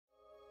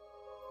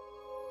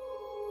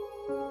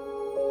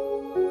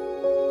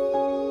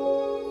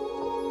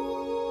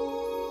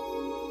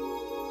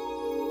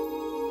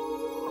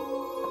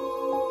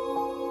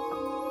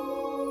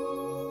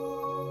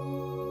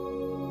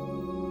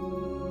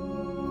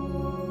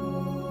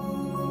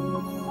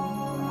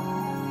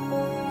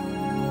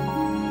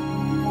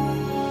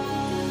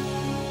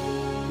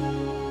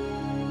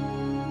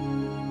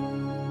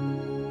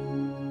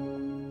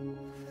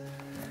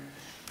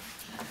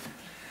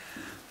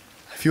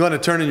If you want to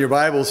turn in your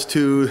Bibles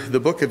to the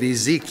book of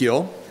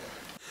Ezekiel,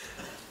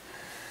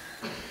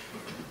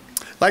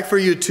 I'd like for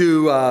you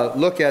to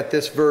look at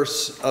this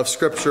verse of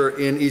Scripture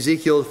in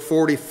Ezekiel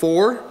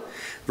 44,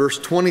 verse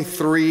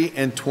 23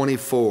 and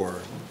 24.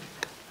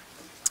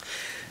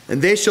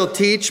 And they shall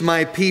teach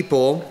my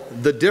people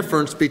the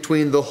difference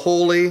between the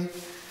holy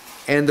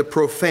and the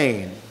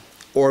profane,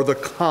 or the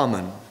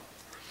common,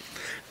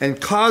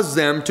 and cause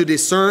them to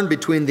discern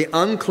between the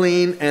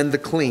unclean and the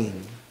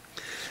clean.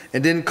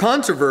 And in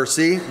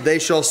controversy they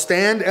shall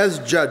stand as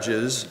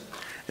judges,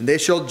 and they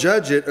shall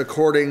judge it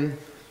according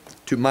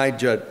to mine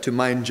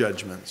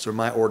judgments, or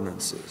my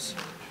ordinances.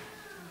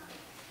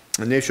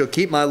 And they shall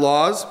keep my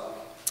laws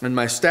and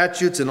my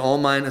statutes in all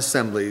mine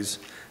assemblies,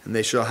 and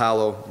they shall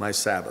hallow my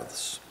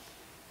Sabbaths.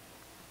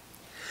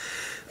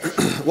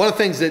 One of the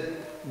things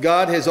that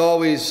God has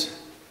always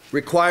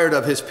required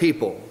of his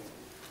people,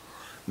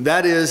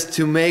 that is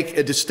to make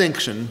a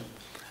distinction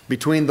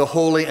between the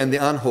holy and the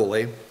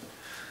unholy,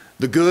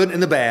 the good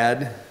and the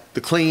bad,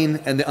 the clean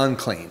and the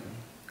unclean.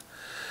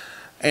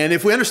 And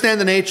if we understand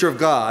the nature of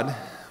God,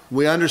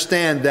 we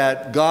understand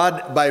that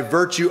God, by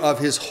virtue of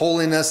his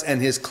holiness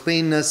and his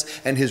cleanness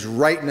and his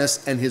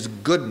rightness and his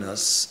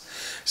goodness,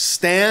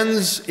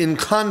 stands in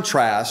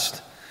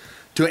contrast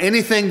to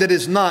anything that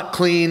is not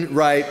clean,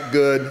 right,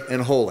 good,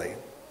 and holy.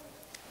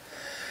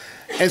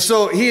 And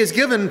so he has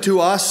given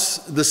to us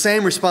the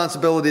same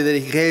responsibility that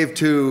he gave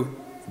to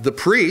the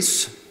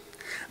priests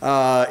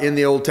in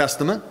the Old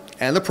Testament,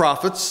 and the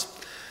prophets,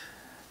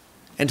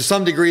 and to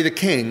some degree the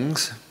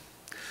kings.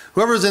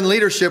 Whoever is in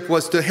leadership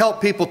was to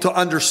help people to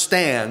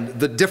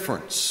understand the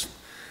difference.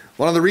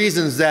 One of the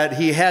reasons that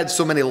he had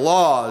so many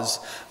laws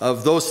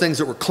of those things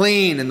that were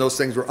clean and those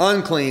things were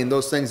unclean,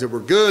 those things that were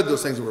good,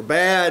 those things that were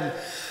bad,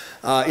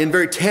 in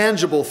very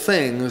tangible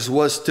things,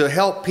 was to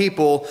help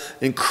people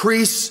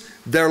increase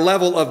their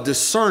level of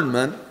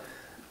discernment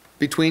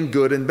between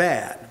good and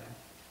bad.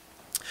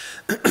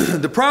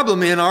 The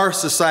problem in our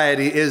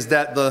society is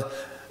that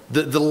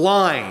the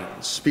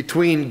lines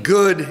between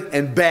good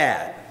and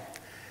bad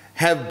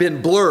have been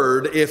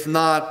blurred, if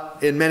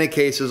not in many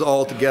cases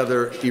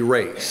altogether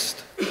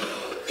erased.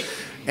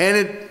 And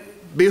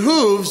it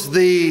behooves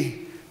the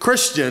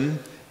Christian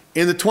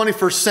in the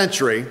 21st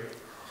century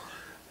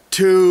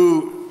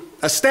to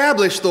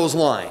establish those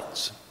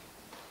lines.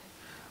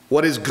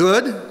 What is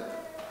good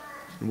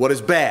and what is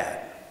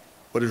bad?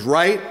 What is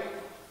right?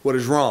 What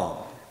is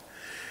wrong?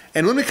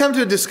 And when we come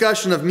to a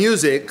discussion of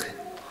music,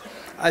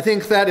 I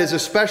think that is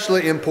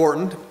especially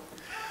important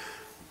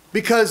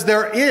because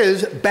there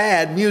is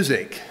bad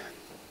music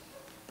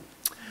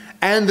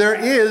and there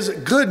is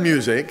good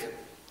music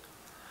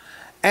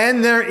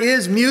and there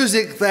is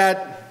music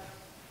that,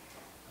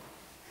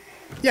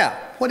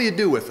 what do you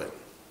do with it?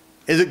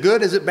 Is it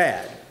good? Is it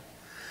bad?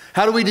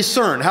 How do we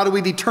discern? How do we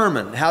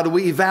determine? How do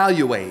we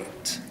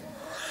evaluate?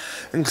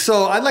 And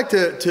so I'd like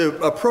to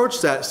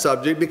approach that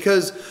subject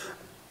because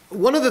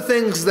one of the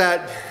things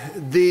that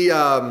the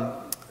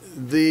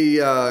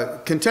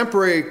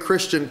contemporary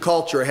Christian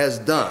culture has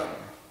done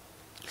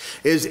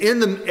is in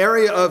the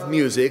area of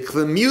music,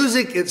 the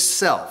music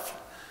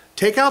itself,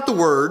 take out the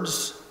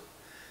words,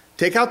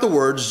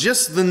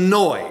 just the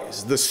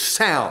noise, the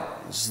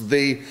sounds,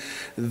 the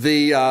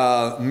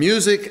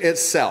music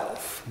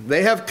itself.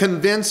 They have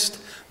convinced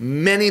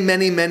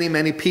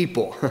many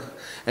people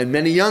and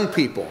many young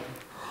people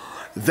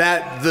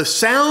that the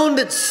sound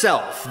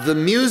itself, the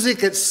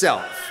music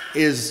itself,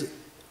 is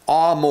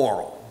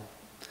amoral.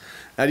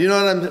 Now, do you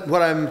know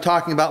what I'm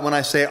talking about when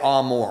I say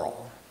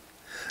amoral?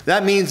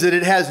 That means that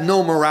it has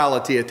no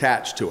morality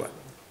attached to it.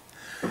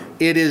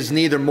 It is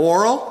neither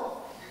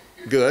moral,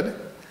 good,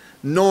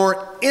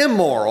 nor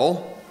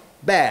immoral,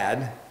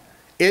 bad.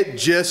 It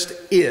just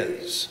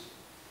is.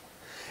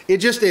 It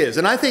just is.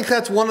 And I think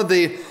that's one of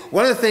the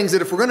things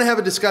that if we're going to have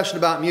a discussion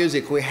about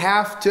music, we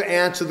have to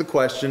answer the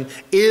question,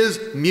 is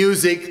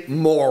music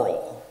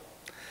moral?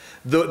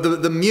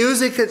 The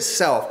music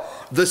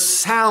itself, the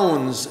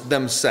sounds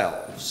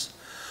themselves.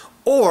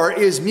 Or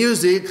is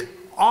music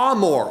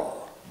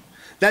amoral?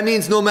 That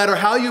means no matter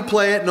how you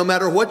play it, no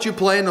matter what you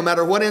play, no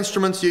matter what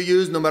instruments you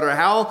use, no matter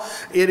how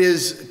it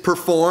is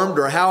performed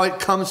or how it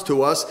comes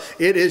to us,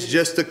 it is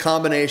just a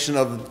combination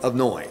of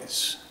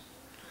noise.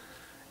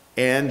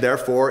 And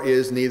therefore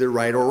is neither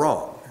right or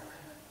wrong.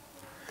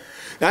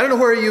 Now, I don't know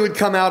where you would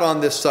come out on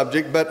this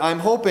subject, but I'm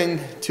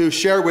hoping to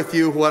share with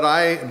you what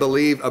I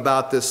believe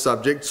about this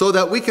subject so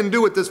that we can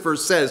do what this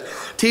verse says,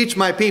 teach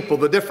my people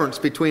the difference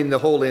between the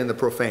holy and the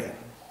profane.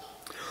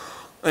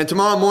 And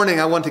tomorrow morning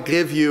I want to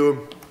give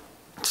you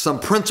some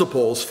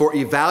principles for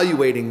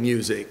evaluating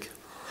music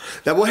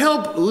that will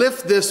help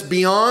lift this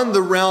beyond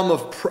the realm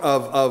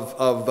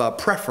of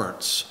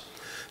preference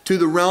to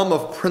the realm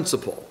of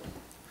principle.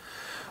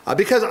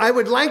 Because I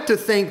would like to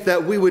think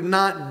that we would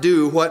not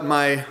do what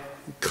my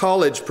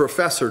college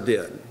professor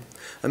did.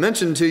 I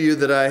mentioned to you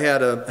that I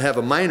have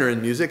a minor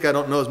in music. I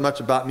don't know as much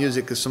about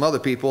music as some other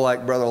people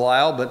like Brother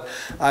Lyle, but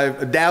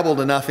I've dabbled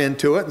enough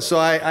into it. And so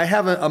I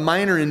have a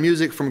minor in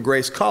music from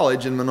Grace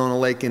College in Monona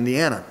Lake,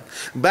 Indiana.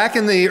 Back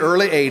in the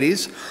early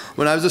 80s,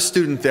 when I was a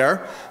student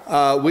there,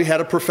 we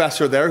had a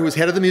professor there who was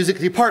head of the music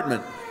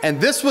department.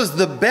 And this was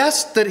the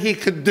best that he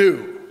could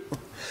do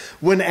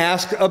when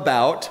asked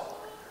about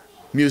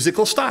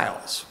musical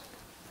styles.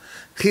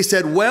 He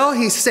said,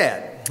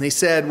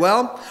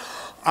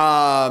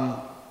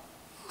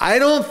 I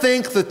don't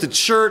think that the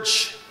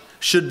church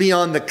should be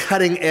on the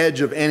cutting edge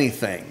of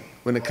anything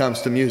when it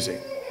comes to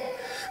music.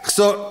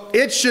 So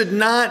it should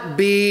not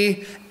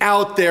be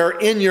out there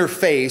in your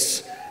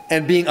face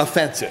and being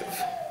offensive.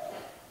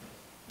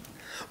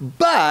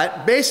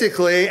 But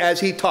basically, as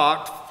he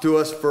talked to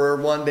us for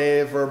one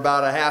day for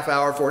about a half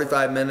hour,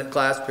 45-minute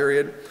class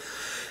period,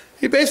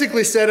 he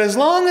basically said, as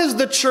long as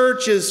the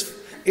church is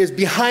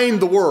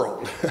behind the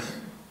world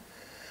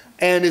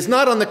and is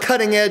not on the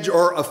cutting edge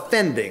or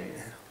offending,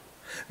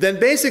 then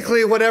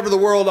basically whatever the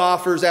world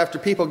offers, after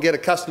people get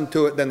accustomed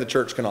to it, then the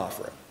church can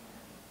offer it.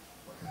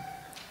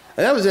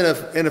 And that was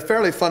in a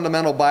fairly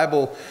fundamental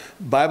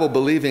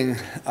Bible-believing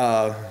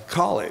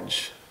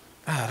college.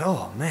 I thought,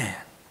 oh man,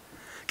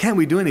 can't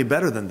we do any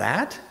better than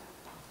that?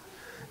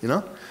 You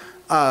know,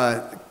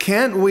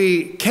 can't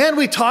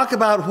we talk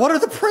about what are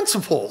the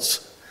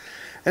principles?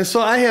 And so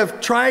I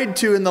have tried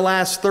to, in the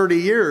last 30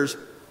 years,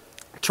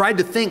 tried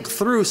to think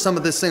through some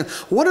of this thing.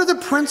 What are the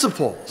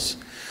principles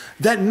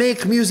that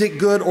make music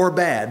good or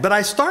bad? But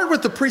I start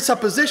with the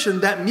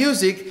presupposition that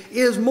music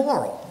is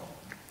moral.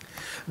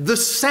 The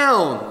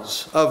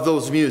sounds of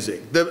those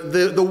music,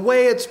 the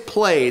way it's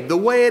played, the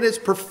way it is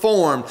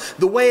performed,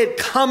 the way it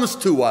comes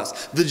to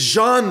us, the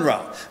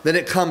genre that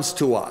it comes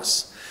to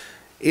us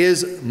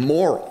is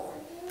moral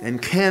and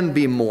can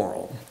be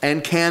moral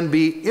and can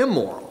be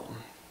immoral.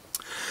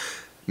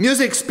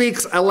 Music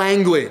speaks a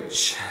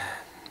language.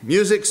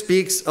 Music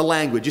speaks a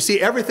language. You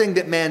see, everything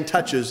that man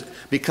touches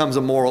becomes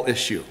a moral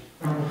issue.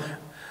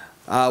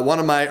 One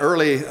of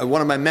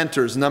my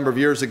mentors a number of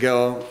years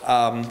ago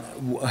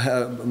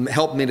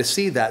helped me to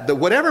see that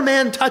whatever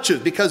man touches,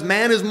 because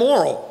man is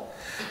moral,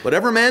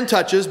 whatever man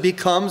touches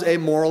becomes a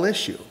moral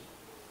issue.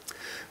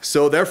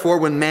 So therefore,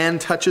 when man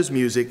touches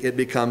music, it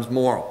becomes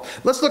moral.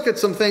 Let's look at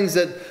some things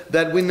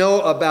that we know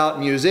about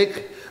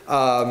music,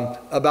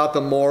 about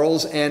the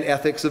morals and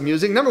ethics of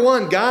music. Number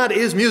one, God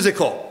is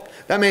musical.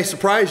 That may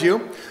surprise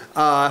you.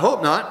 I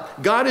hope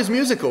not. God is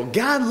musical.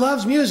 God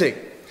loves music.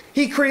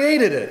 He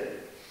created it.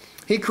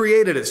 He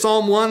created it.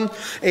 Psalm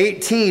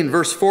 118,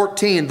 verse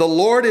 14. The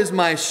Lord is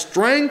my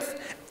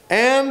strength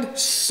and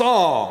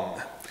song.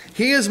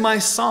 He is my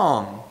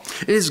song.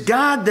 It is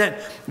God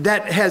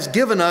that has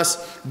given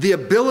us the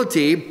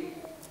ability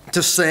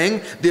to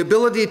sing, the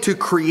ability to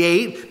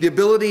create, the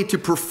ability to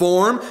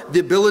perform, the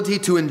ability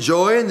to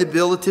enjoy, and the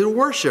ability to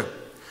worship.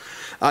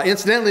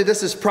 Incidentally,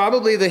 this is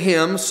probably the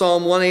hymn,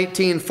 Psalm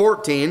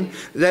 118:14,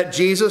 that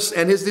Jesus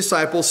and his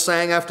disciples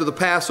sang after the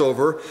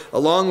Passover,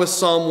 along with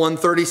Psalm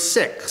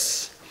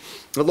 136.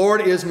 The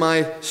Lord is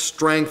my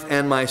strength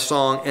and my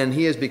song, and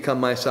he has become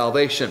my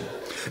salvation.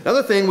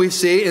 Another thing we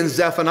see in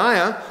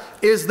Zephaniah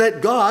is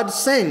that God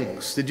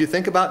sings. Did you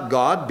think about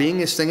God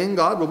being a singing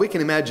God? Well, we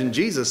can imagine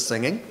Jesus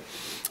singing.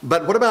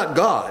 But what about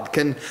God?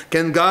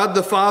 Can God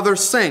the Father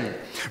sing?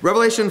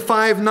 Revelation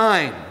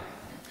 5:9.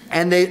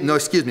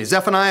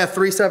 Zephaniah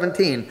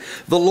 3:17.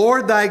 The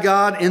Lord thy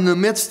God in the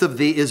midst of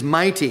thee is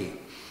mighty.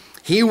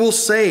 He will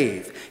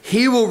save.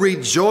 He will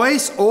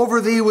rejoice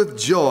over thee with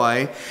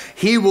joy.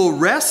 He will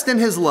rest in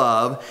his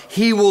love.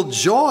 He will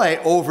joy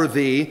over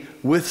thee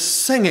with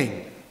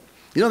singing.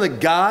 You know that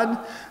God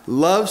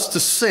loves to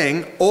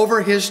sing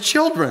over his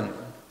children.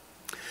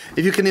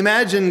 If you can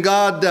imagine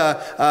God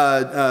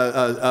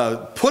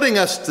putting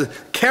us,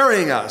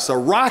 carrying us, or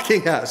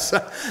rocking us,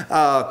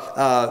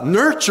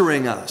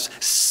 nurturing us,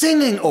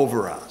 singing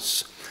over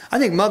us. I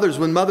think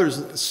when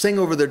mothers sing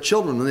over their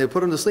children, when they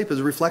put them to sleep, is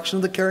a reflection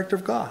of the character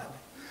of God.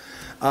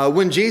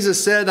 When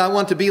Jesus said, I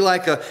want to be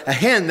like a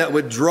hen that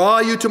would draw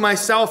you to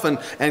myself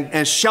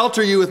and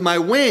shelter you with my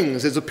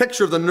wings, is a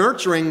picture of the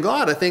nurturing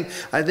God. I think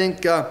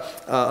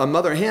a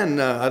mother hen,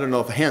 I don't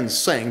know if hens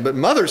sing, but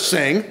mothers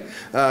sing.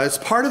 It's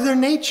part of their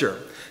nature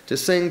to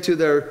sing to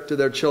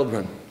their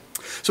children.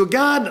 So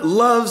God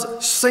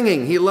loves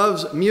singing. He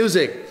loves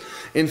music.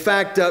 In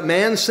fact,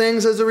 man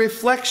sings as a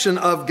reflection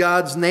of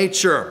God's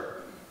nature.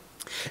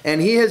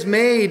 And he has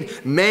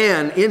made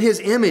man in his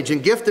image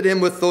and gifted him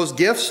with those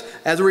gifts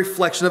as a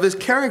reflection of his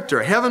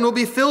character. Heaven will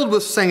be filled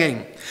with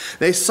singing.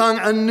 They sung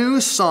a new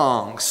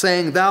song,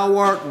 saying, Thou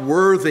art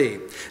worthy.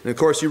 And of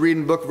course, you read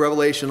in the book of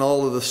Revelation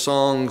all of the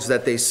songs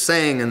that they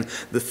sang and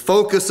the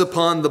focus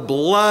upon the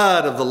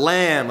blood of the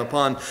Lamb,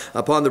 upon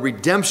the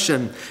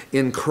redemption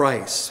in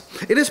Christ.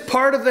 It is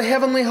part of the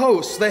heavenly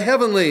hosts. The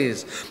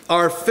heavenlies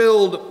are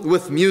filled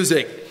with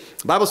music.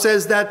 The Bible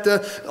says that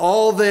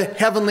all the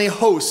heavenly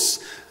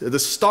hosts, the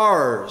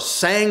stars,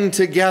 sang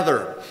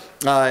together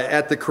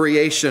at the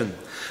creation.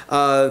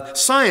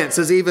 Science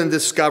has even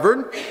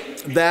discovered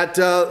that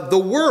the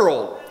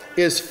world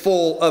is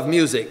full of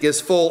music,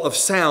 is full of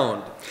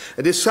sound.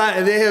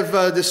 They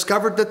have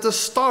discovered that the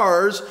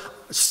stars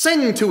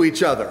sing to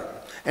each other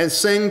and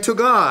sing to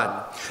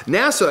God.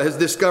 NASA has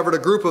discovered a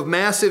group of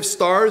massive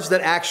stars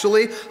that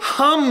actually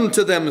hum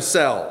to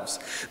themselves.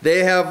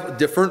 They have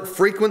different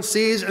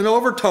frequencies and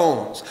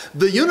overtones.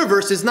 The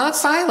universe is not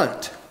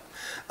silent.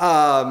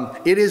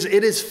 It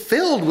is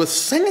filled with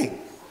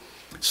singing.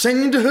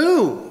 Singing to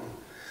who?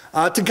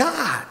 To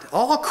God.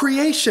 All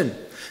creation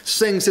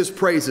sings his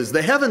praises.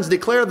 The heavens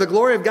declare the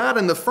glory of God,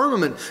 and the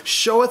firmament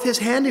showeth his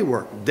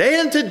handiwork. Day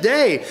unto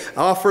day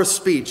offereth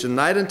speech, and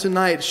night unto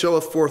night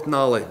showeth forth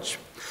knowledge.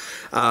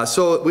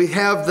 So we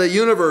have the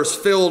universe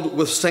filled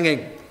with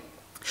singing.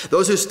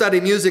 Those who study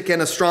music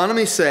and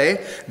astronomy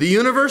say the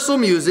universe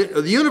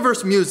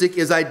music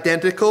is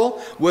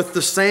identical with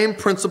the same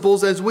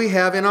principles as we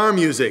have in our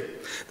music.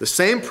 The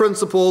same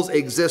principles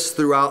exist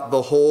throughout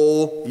the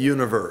whole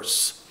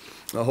universe.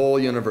 The whole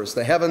universe.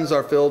 The heavens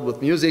are filled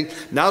with music,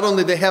 not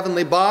only the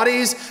heavenly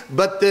bodies,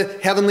 but the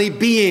heavenly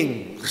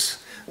beings.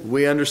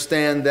 We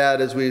understand that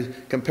as we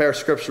compare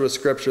Scripture with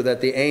Scripture,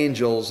 that the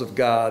angels of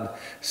God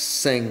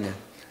sing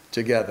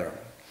together.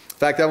 In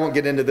fact, I won't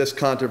get into this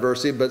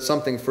controversy, but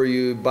something for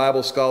you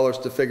Bible scholars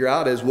to figure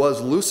out is,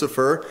 was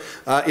Lucifer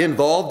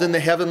involved in the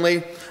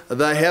heavenly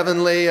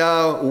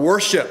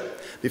worship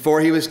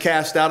before he was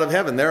cast out of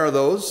heaven? There are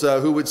those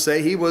who would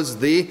say he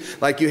was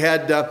like you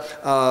had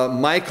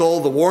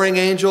Michael, the warring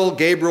angel,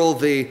 Gabriel,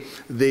 the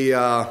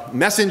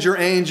messenger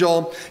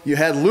angel. You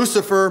had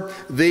Lucifer,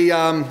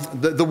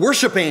 the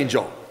worship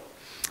angel.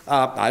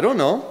 I don't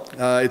know.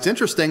 It's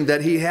interesting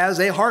that he has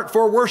a heart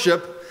for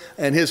worship,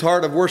 and his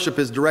heart of worship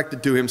is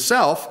directed to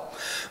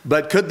himself.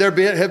 But could there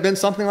have been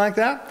something like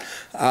that?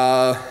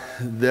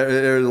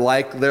 There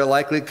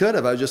likely could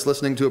have. I was just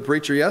listening to a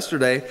preacher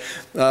yesterday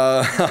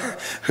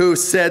who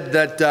said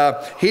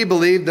that he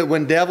believed that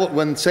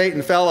when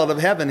Satan fell out of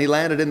heaven, he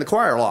landed in the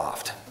choir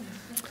loft.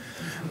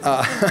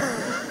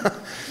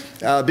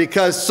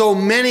 Because so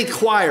many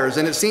choirs,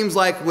 and it seems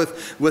like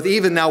with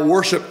even now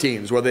worship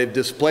teams, where they've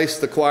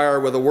displaced the choir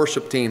with a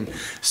worship team,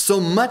 so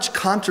much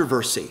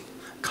controversy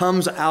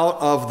comes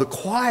out of the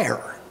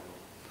choir.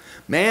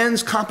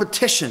 Man's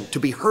competition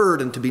to be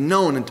heard and to be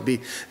known and to be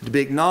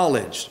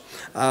acknowledged.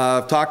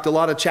 I've talked to a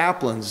lot of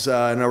chaplains in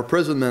our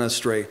prison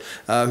ministry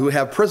who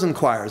have prison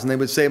choirs, and they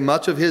would say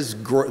much of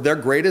their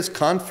greatest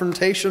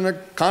confrontation or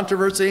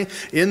controversy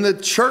in the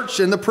church,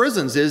 in the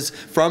prisons, is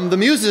from the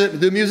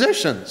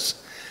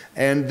musicians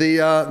and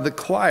the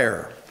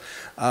choir.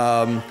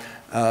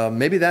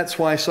 Maybe that's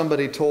why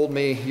somebody told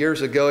me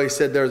years ago, he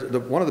said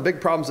one of the big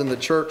problems in the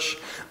church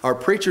are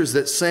preachers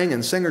that sing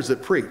and singers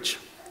that preach.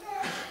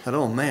 I thought,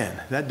 oh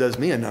man, that does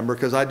me a number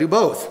because I do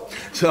both.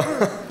 So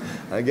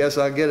I guess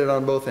I'll get it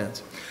on both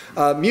ends.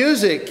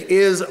 Music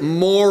is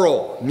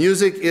moral.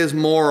 Music is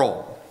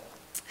moral.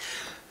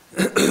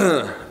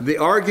 The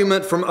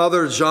argument from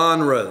other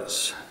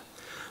genres.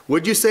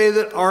 Would you say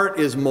that art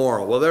is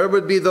moral? Well, there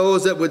would be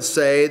those that would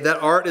say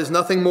that art is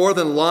nothing more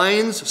than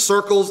lines,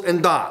 circles,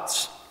 and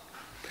dots.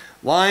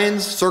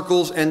 Lines,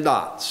 circles, and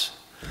dots.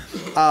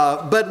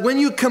 But when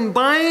you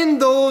combine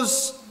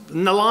those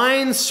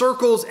lines,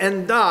 circles,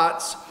 and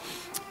dots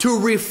to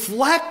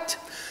reflect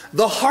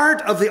the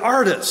heart of the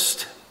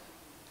artist,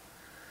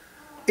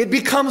 it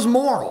becomes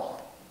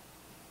moral.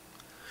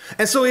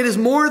 And so it is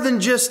more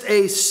than just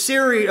a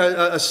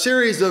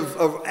series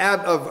of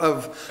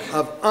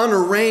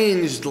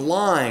unarranged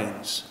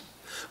lines,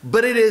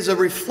 but it is a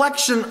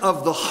reflection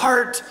of the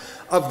heart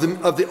of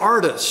the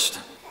artist.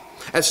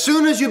 As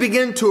soon as you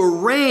begin to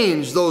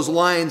arrange those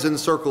lines and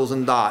circles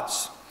and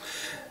dots,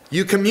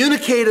 you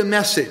communicate a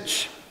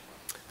message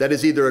that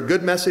is either a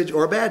good message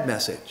or a bad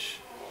message.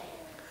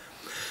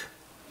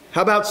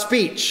 How about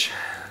speech?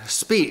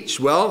 Speech.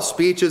 Well,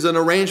 speech is an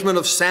arrangement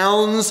of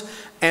sounds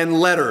and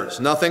letters.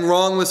 Nothing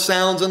wrong with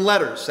sounds and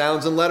letters.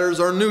 Sounds and letters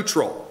are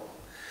neutral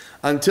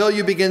until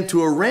you begin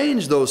to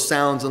arrange those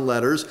sounds and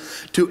letters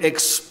to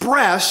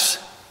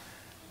express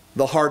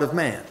the heart of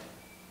man.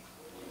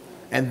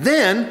 And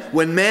then,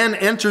 when man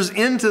enters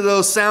into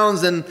those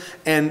sounds and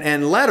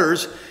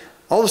letters,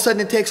 all of a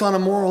sudden it takes on a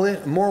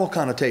moral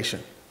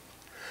connotation.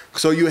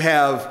 So you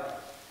have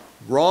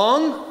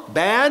wrong,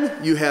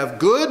 bad, you have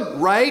good,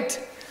 right,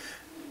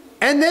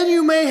 and then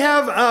you may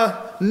have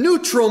a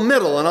neutral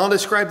middle, and I'll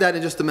describe that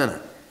in just a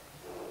minute.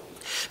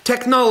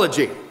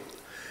 Technology.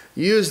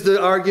 Use the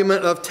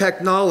argument of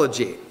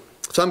technology.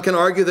 Some can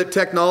argue that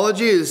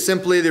technology is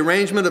simply the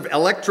arrangement of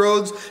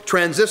electrodes,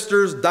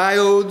 transistors,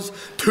 diodes,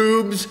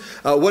 tubes,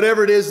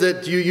 whatever it is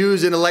that you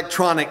use in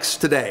electronics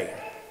today.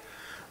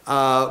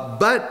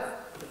 But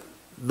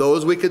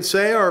those, we could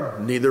say, are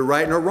neither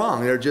right nor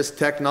wrong. They're just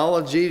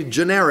technology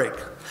generic.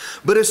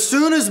 But as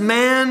soon as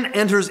man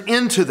enters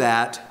into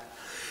that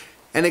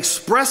and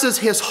expresses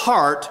his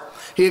heart,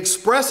 he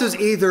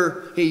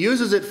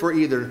uses it for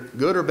either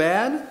good or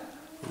bad,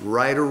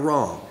 right or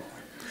wrong.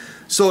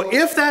 So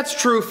if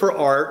that's true for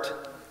art,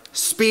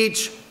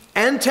 speech,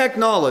 and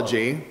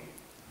technology,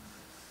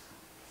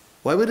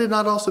 why would it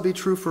not also be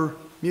true for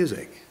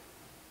music?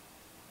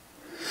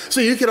 So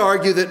you could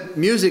argue that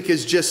music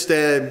is just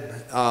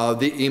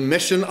the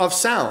emission of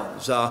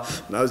sounds.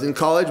 When I was in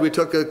college, we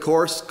took a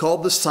course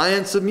called the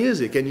science of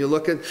music, and you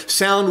look at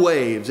sound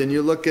waves, and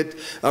you look at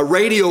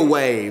radio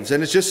waves,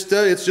 and it's just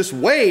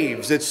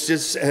waves. It's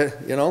just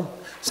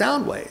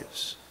sound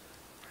waves.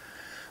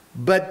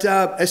 But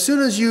as soon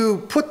as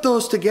you put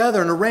those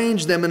together and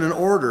arrange them in an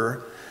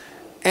order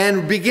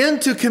and begin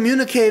to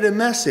communicate a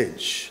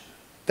message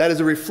that is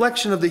a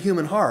reflection of the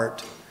human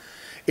heart,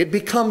 it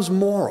becomes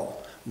moral.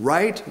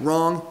 Right,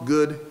 wrong,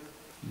 good,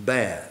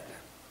 bad.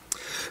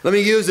 Let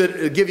me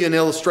give you an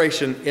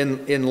illustration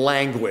in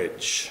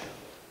language.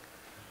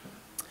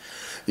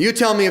 You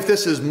tell me if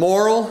this is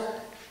moral,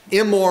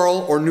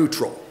 immoral, or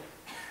neutral.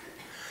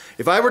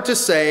 If I were to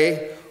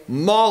say,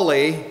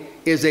 Molly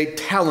is a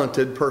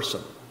talented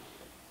person,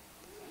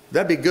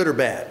 that'd be good or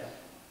bad?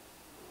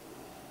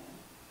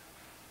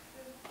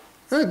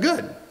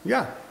 Good,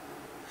 yeah.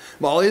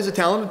 Molly is a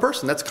talented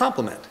person. That's a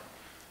compliment.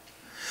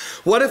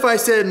 What if I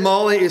said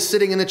Molly is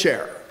sitting in a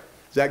chair?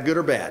 Is that good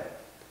or bad?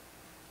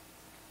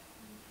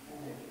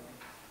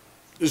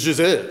 It just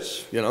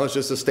is. It's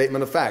just a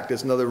statement of fact.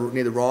 It's neither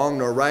wrong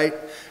nor right.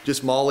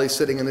 Just Molly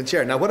sitting in a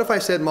chair. Now, what if I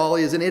said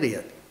Molly is an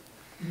idiot?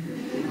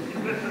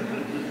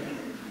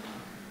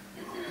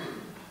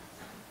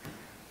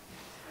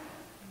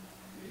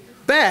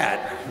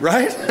 Bad,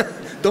 right?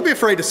 Don't be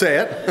afraid to say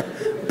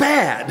it.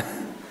 Bad.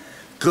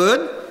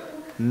 Good,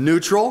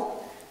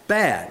 neutral,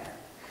 bad.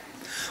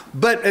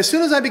 But as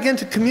soon as I begin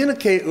to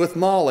communicate with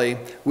Molly,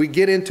 we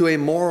get into a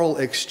moral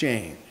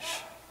exchange.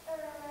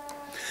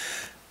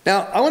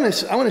 Now, I want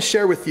to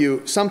share with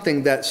you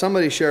something that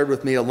somebody shared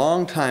with me a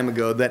long time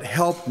ago that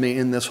helped me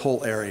in this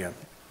whole area.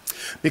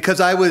 Because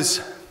I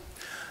was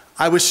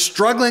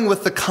struggling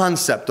with the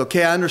concept.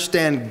 Okay, I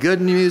understand good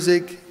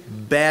music,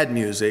 bad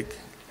music.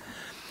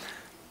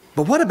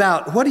 But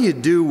what do you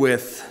do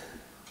with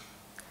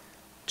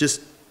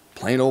just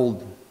plain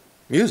old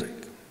music?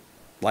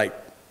 Like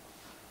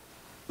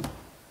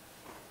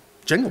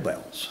Jingle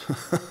Bells,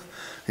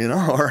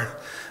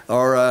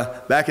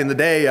 or back in the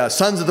day,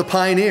 Sons of the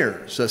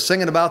Pioneers,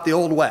 singing about the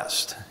Old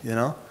West,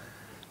 I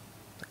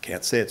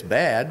can't say it's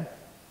bad.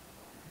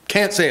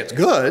 Can't say it's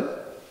good.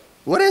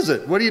 What is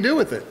it? What do you do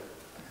with it?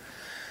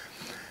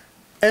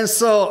 And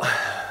so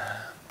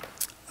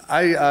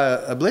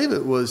I believe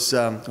it was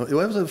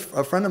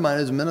a friend of mine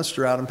who's a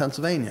minister out in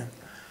Pennsylvania.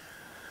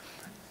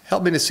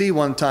 Helped me to see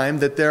one time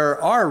that there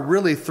are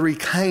really three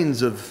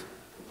kinds of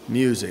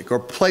music, or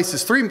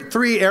places,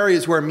 three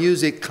areas where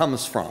music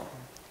comes from.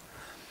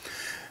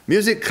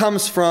 Music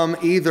comes from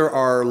either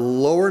our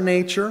lower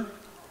nature,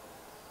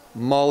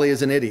 Molly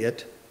is an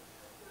idiot,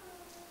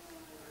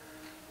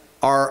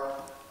 our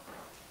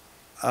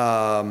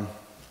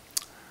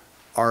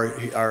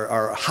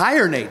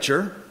higher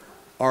nature,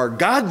 our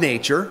God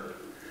nature,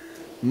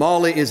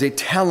 Molly is a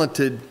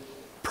talented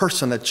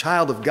person, a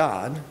child of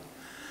God,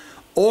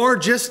 or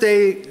just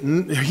a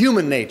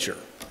human nature.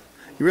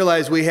 You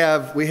realize we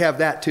have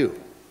that too.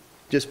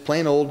 Just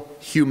plain old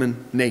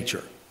human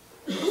nature.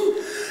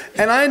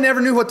 And I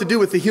never knew what to do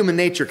with the human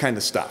nature kind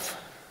of stuff.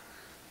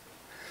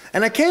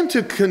 And I came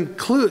to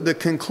the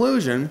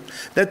conclusion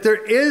that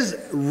there is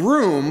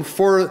room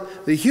for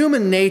the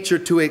human nature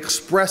to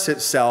express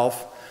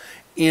itself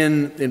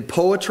in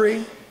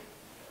poetry,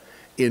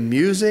 in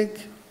music,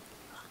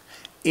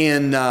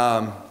 in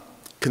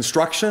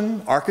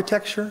construction,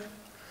 architecture.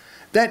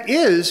 That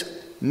is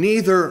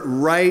neither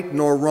right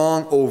nor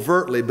wrong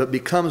overtly, but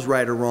becomes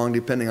right or wrong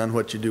depending on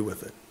what you do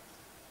with it.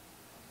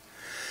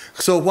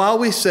 So while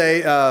we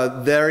say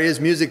there is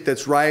music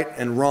that's right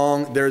and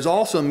wrong, there's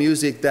also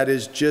music that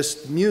is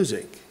just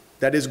music,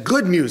 that is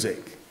good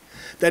music,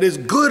 that is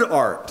good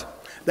art,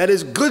 that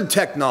is good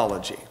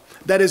technology,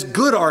 that is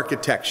good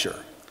architecture.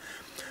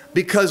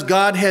 Because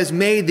God has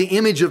made the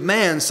image of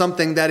man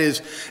something that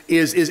is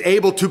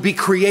able to be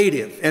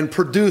creative and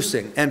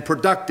producing and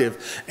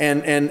productive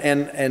and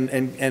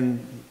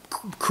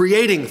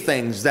creating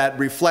things that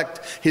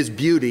reflect his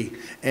beauty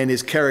and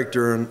his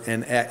character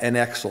and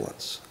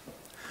excellence.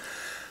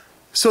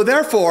 So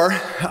therefore,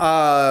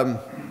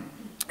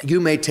 you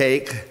may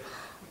take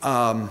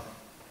now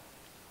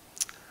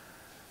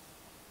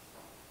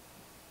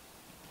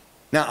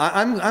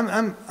I'm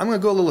going to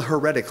go a little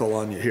heretical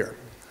on you here.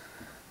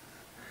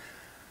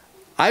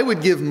 I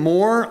would give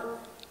more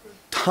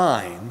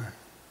time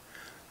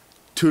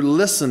to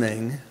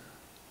listening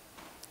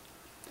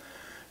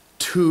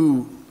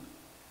to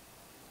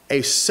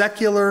a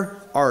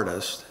secular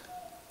artist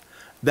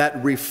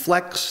that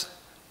reflects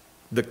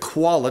the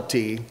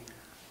quality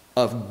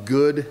of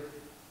good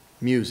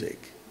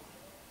music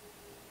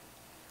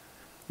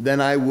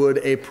than I would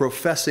a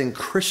professing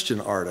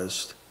Christian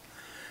artist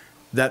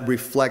that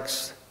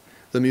reflects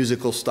the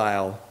musical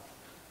style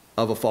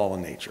of a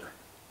fallen nature.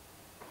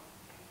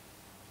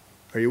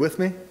 Are you with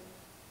me?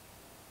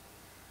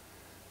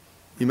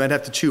 You might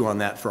have to chew on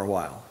that for a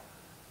while.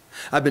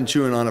 I've been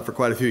chewing on it for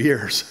quite a few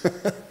years.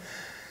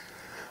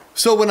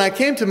 So when I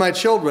came to my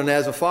children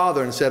as a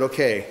father and said,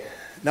 okay,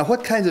 now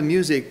what kinds of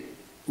music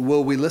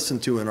will we listen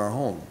to in our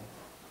home?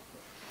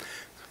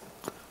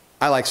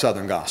 I like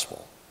Southern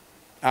gospel.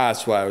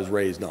 That's what I was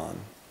raised on.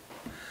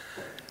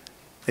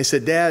 They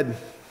said, Dad,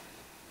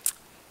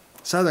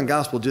 Southern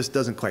gospel just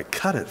doesn't quite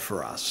cut it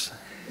for us.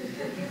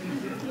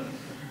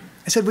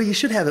 I said, well, you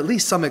should have at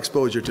least some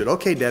exposure to it.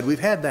 Okay, Dad, we've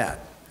had that.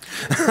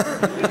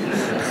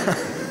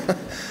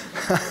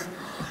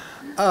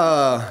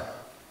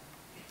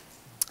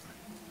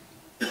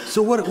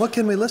 So what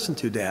can we listen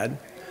to, Dad?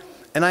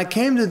 And I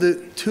came to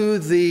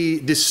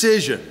the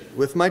decision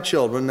with my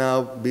children,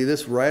 now be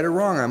this right or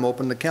wrong, I'm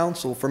open to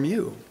counsel from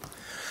you.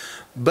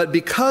 But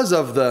because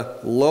of the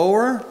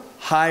lower,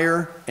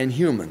 higher, and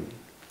human,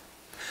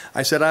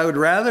 I said I would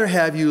rather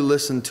have you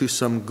listen to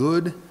some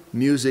good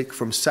music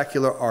from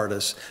secular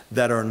artists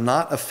that are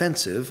not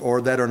offensive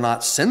or that are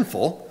not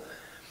sinful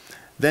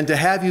than to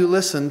have you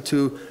listen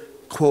to,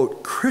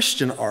 quote,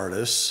 Christian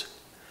artists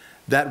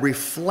that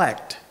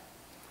reflect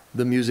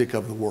the music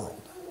of the world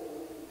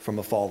from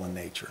a fallen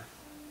nature.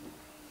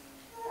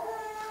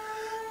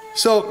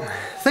 So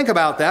think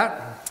about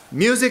that.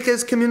 Music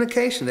is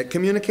communication. It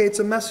communicates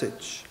a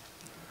message.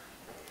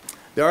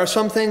 There are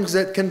some things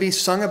that can be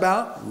sung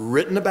about,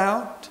 written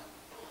about.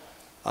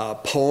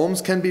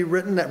 Poems can be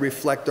written that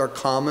reflect our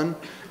common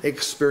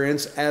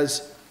experience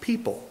as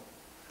people,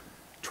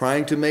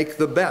 trying to make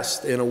the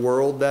best in the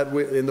world that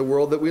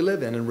we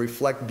live in and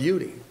reflect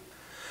beauty.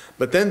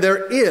 But then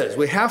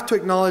we have to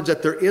acknowledge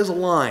that there is a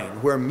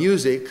line where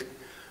music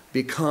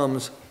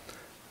becomes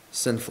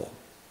sinful.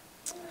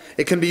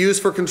 It can be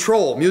used for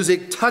control.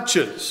 Music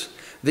touches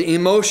the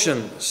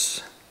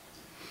emotions.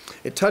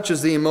 It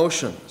touches the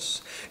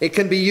emotions. It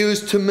can be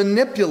used to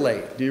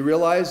manipulate. Do you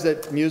realize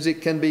that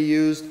music can be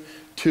used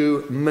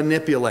to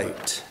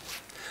manipulate?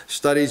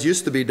 Studies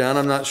used to be done.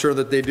 I'm not sure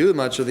that they do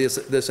much of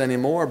this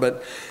anymore,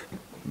 but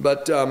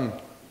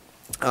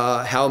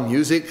how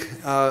music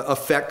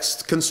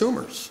affects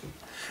consumers.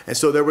 And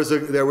so there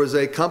was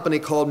a company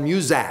called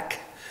Muzak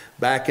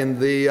back in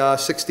the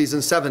 60s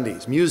and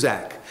 70s,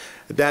 Muzak,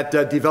 that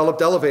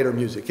developed elevator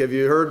music. Have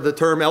you heard the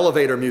term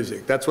elevator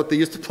music? That's what they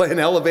used to play in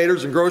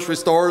elevators and grocery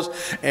stores,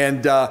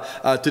 and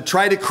to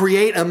try to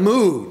create a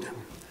mood.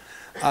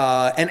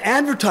 And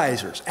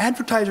advertisers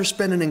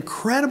spend an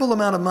incredible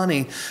amount of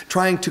money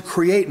trying to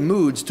create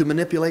moods to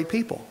manipulate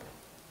people.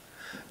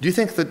 Do you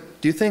think that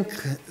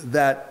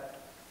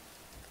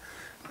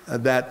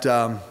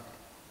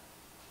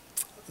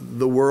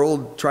the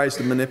world tries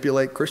to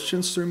manipulate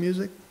Christians through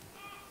music?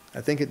 I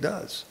think it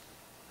does.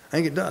 I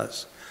think it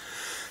does.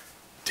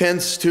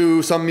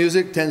 Some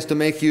music tends to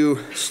make you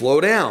slow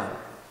down,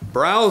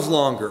 browse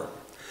longer.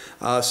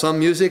 Some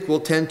music will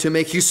tend to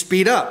make you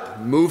speed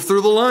up, move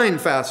through the line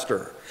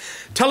faster.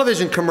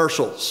 Television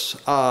commercials,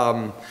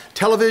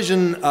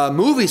 television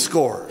movie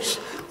scores,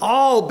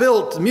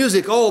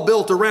 music all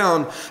built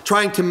around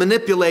trying to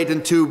manipulate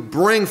and to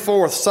bring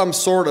forth some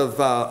sort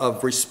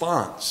of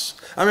response.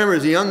 I remember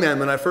as a young man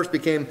when I first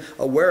became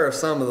aware of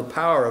some of the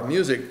power of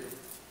music.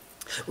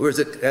 We was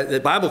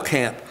at Bible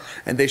camp,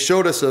 and they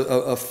showed us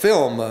a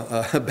film.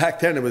 Back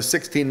then it was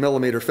 16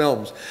 millimeter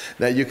films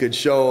that you could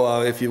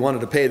show if you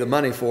wanted to pay the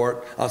money for it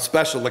on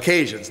special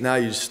occasions. Now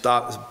you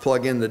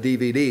plug in the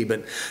DVD.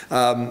 But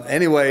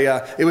anyway,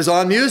 it was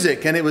on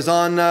music and it was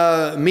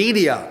on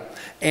media.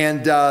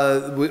 And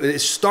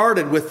it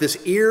started with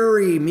this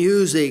eerie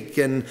music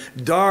and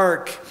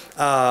dark,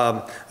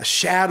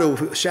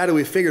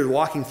 shadowy figures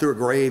walking through a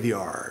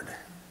graveyard.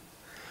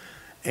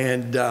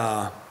 And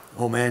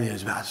oh man, he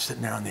was about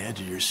sitting there on the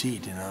edge of your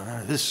seat,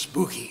 this is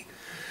spooky,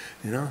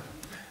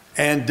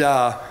 And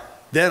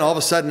then all of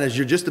a sudden, as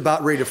you're just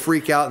about ready to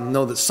freak out and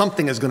know that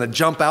something is going to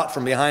jump out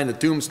from behind the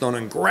tombstone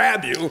and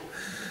grab you,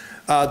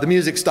 the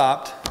music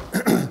stopped.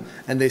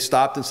 And they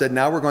stopped and said,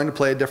 now we're going to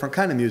play a different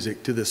kind of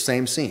music to this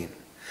same scene.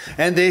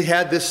 And they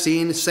had this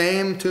scene,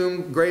 same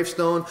tomb,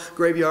 gravestone,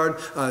 graveyard,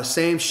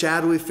 same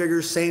shadowy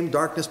figures, same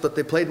darkness, but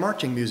they played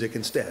marching music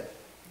instead.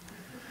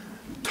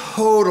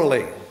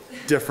 Totally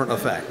different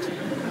effect.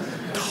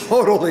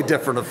 Totally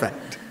different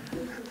effect.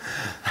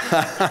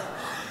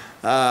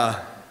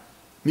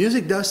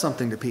 Music does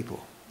something to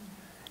people.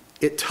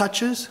 It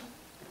touches,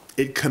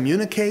 it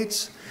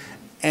communicates,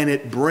 and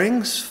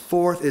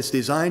it's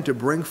designed to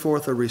bring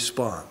forth a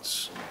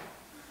response.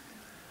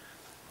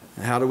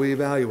 And how do we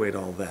evaluate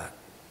all that?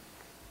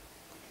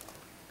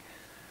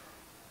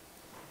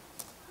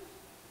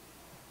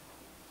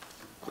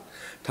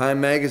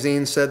 Time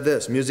magazine said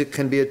this: music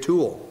can be a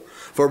tool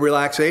for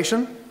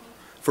relaxation,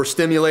 for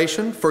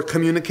stimulation, for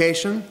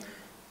communication,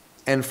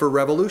 and for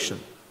revolution.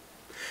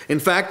 In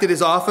fact, it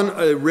is often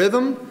a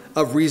rhythm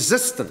of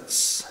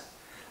resistance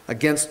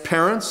against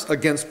parents,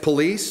 against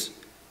police,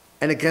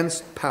 and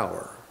against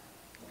power.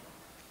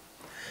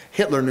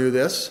 Hitler knew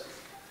this,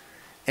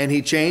 and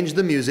he changed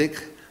the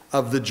music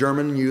of the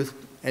German youth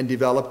and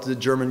developed the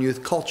German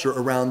youth culture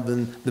around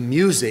the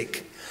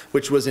music,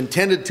 which was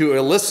intended to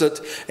elicit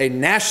a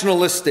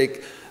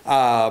nationalistic,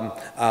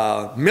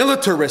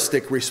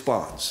 militaristic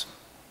response.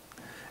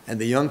 And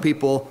the young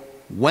people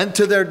went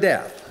to their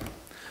death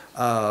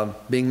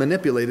being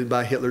manipulated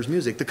by Hitler's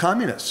music. The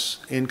communists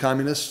in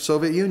communist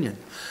Soviet Union,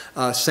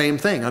 same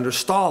thing under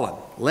Stalin,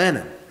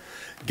 Lenin.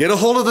 Get a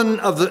hold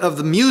of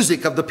the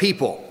music of the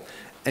people,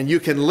 and you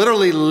can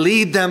literally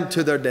lead them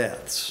to their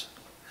deaths.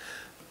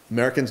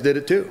 Americans did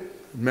it too.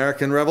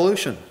 American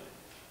Revolution.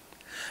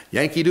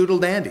 Yankee Doodle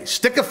Dandy.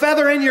 Stick a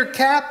feather in your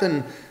cap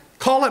and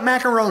call it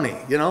macaroni.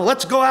 You know,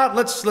 let's go out,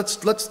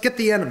 let's get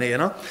the enemy, you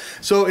know.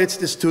 So it's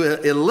just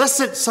to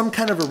elicit some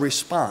kind of a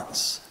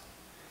response.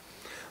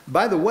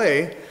 By the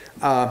way,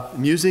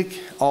 music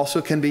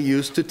also can be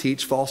used to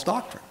teach false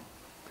doctrine.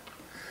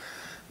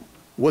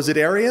 Was it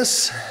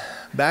Arius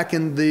back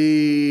in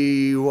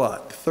the,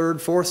 3rd,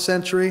 4th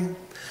century,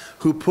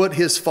 who put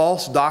his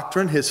false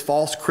doctrine, his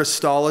false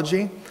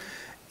Christology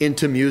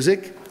into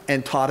music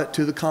and taught it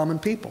to the common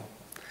people?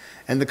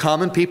 And the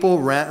common people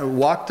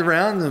walked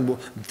around and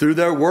through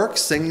their work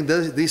singing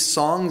these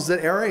songs that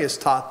Arius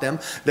taught them,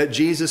 that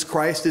Jesus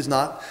Christ is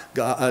not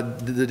God,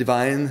 the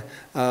divine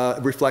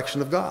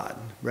reflection of God.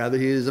 Rather,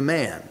 he is a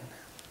man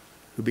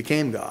who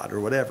became God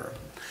or whatever.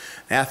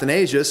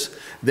 Athanasius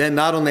then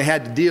not only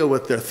had to deal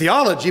with their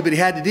theology, but he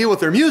had to deal with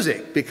their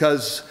music,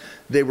 because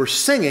they were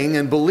singing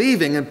and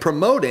believing and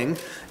promoting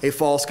a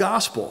false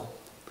gospel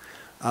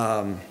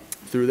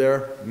through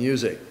their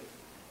music.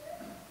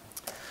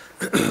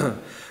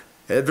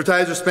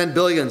 Advertisers spent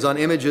billions on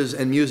images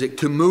and music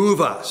to move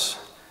us.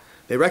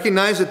 They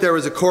recognized that there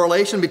was a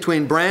correlation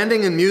between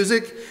branding and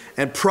music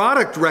and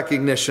product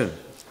recognition.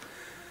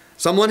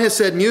 Someone has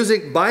said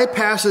music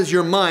bypasses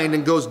your mind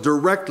and goes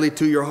directly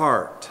to your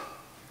heart.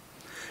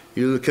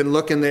 You can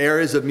look in the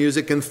areas of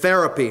music and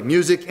therapy,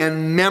 music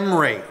and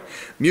memory.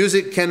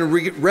 Music can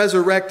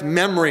resurrect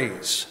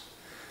memories.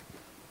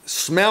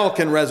 Smell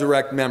can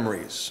resurrect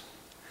memories.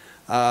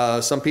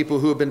 Some people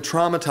who have been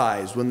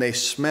traumatized, when they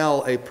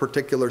smell a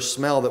particular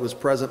smell that was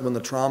present when the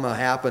trauma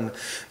happened,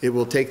 it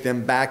will take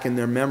them back in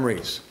their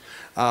memories.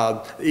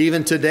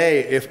 Even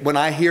today, when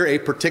I hear a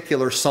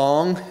particular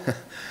song,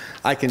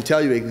 I can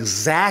tell you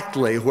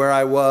exactly where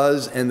I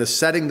was and the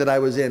setting that I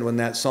was in when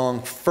that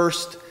song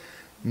first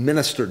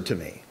ministered to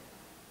me.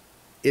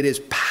 It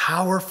is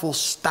powerful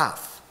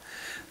stuff,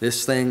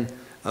 this thing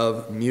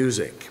of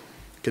music.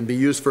 It can be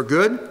used for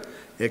good,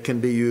 it can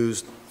be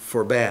used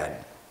for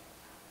bad.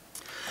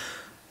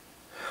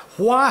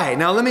 Why?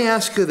 Now let me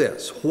ask you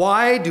this.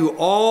 Why do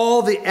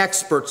all the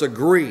experts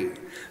agree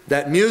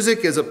that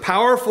music is a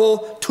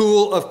powerful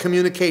tool of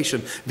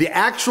communication? The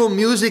actual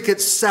music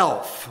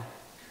itself.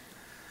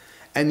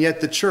 And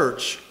yet the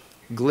church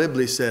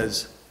glibly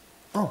says,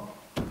 oh,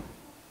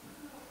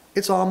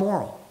 it's all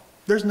moral.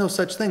 There's no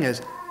such thing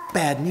as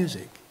bad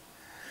music.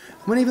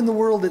 When even the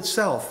world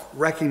itself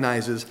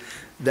recognizes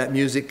that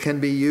music can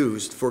be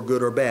used for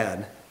good or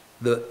bad.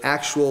 The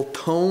actual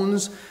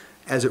tones,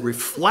 as it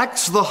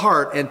reflects the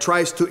heart and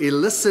tries to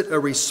elicit a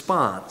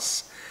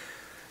response,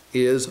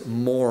 is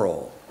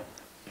moral.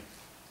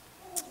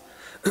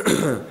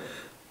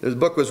 This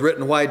book was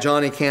written, Why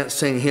Johnny Can't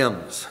Sing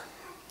Hymns.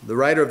 The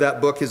writer of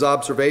that book, his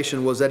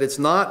observation was that it's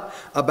not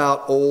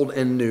about old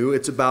and new,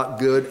 it's about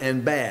good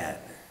and bad.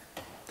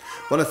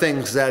 One of the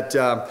things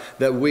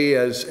that we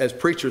as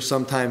preachers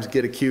sometimes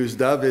get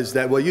accused of is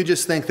that, well, you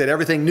just think that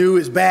everything new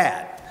is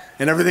bad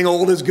and everything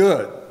old is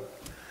good.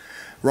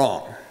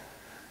 Wrong.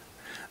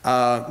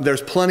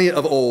 There's plenty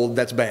of old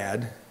that's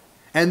bad,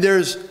 and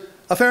there's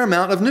a fair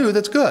amount of new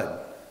that's good.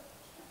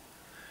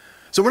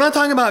 So we're not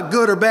talking about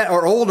good or bad,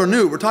 or old or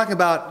new. We're talking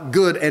about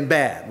good and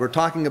bad. We're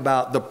talking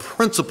about the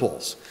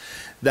principles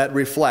that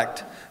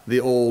reflect the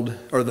old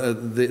or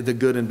the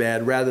good and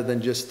bad, rather than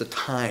just the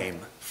time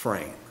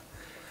frame.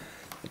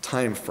 The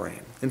time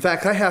frame. In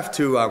fact, I have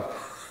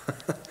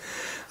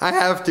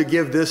to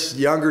give this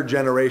younger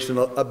generation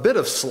a bit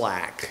of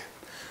slack.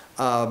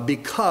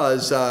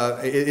 Because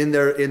in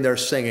their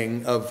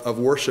singing of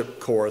worship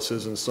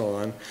choruses and so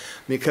on,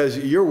 because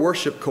your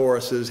worship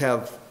choruses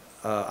have,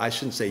 I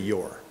shouldn't say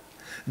your,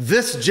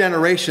 this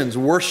generation's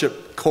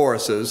worship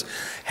choruses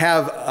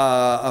have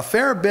a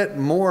fair bit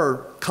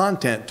more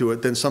content to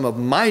it than some of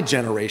my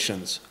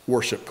generation's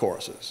worship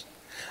choruses.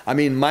 I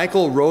mean,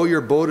 Michael, row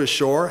your boat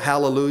ashore,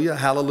 hallelujah,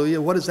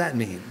 hallelujah. What does that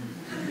mean?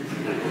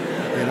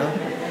 You know?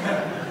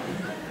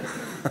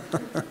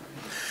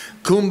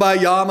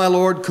 Kumbaya, my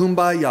Lord,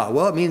 kumbaya.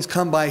 Well, it means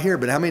come by here,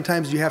 but how many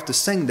times do you have to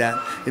sing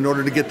that in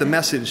order to get the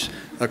message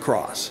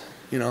across?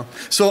 You know?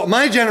 So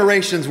my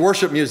generation's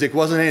worship music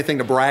wasn't anything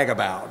to brag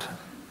about.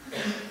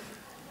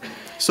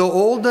 So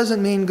old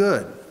doesn't mean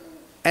good,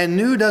 and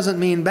new doesn't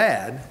mean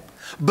bad,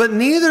 but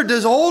neither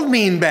does old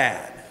mean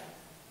bad,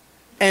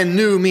 and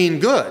new mean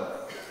good.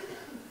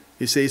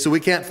 You see, so we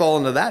can't fall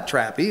into that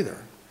trap either.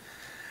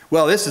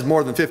 Well, this is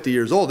more than 50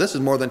 years old. This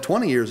is more than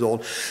 20 years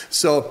old.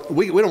 So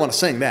we don't want to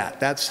sing that.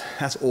 That's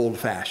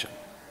old-fashioned.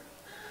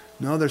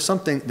 No, there's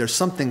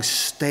something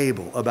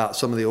stable about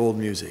some of the old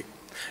music.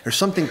 There's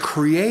something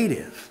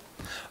creative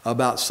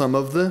about some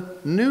of the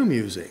new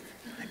music,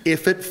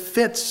 if it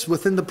fits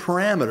within the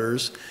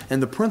parameters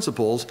and the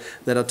principles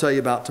that I'll tell you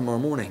about tomorrow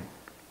morning.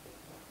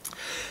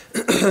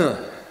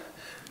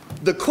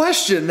 The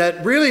question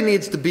that really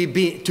needs to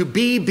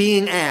be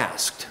being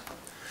asked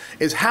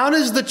is, how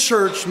does the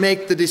church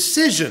make the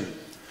decision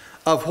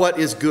of what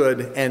is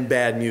good and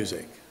bad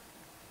music?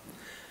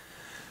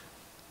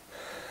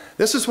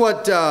 This is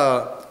what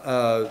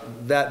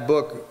that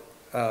book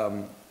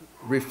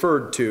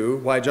referred to,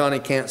 Why Johnny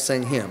Can't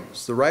Sing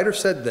Hymns. The writer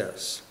said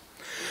this: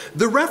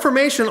 the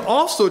Reformation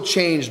also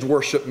changed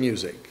worship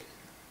music,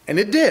 and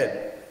it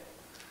did.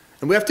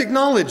 And we have to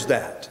acknowledge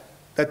that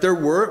there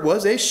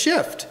was a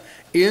shift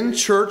in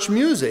church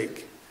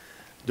music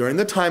during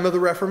the time of the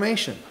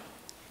Reformation.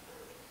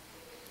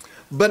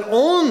 But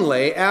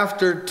only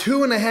after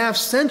 2.5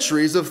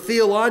 centuries of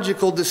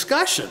theological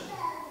discussion.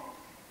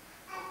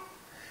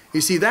 You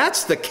see,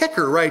 that's the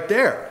kicker right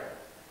there.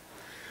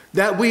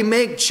 That we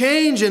make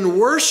change in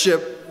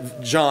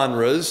worship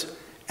genres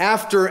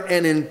after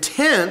an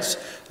intense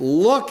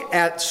look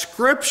at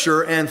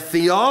Scripture and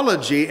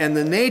theology and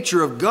the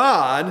nature of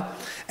God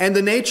and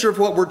the nature of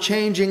what we're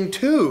changing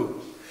to.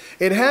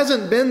 It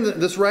hasn't been,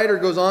 this writer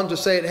goes on to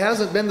say, it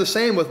hasn't been the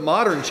same with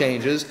modern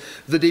changes.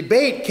 The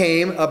debate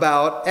came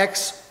about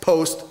ex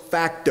post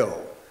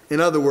facto.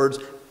 In other words,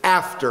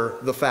 after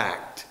the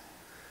fact.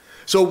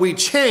 So we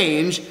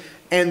change,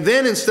 and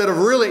then instead of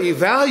really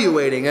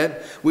evaluating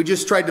it, we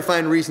just tried to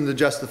find reason to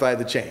justify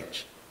the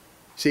change.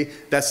 See,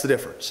 that's the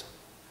difference.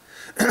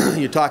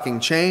 You're talking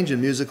change in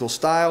musical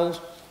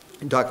styles,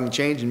 you're talking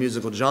change in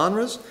musical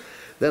genres,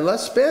 then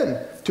let's spend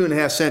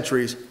 2.5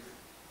 centuries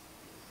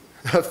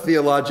of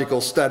theological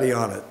study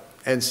on it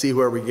and see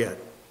where we get.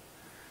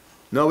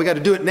 No, we got to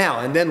do it now,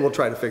 and then we'll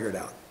try to figure it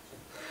out.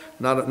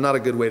 Not a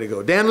good way to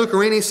go. Dan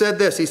Lucarini said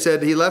this. He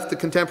said he left the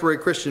contemporary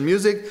Christian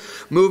music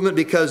movement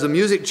because the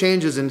music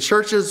changes in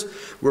churches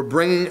were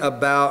bringing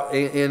about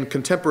in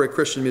contemporary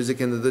Christian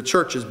music into the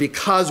churches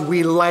because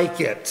we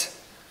like it.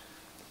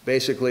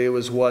 Basically, it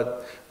was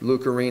what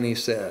Lucarini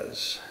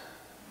says.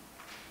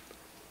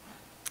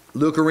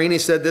 Lucarini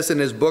said this in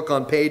his book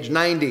on page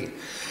 90.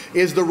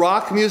 Is the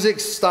rock music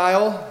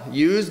style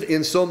used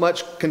in so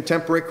much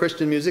contemporary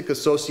Christian music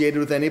associated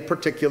with any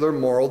particular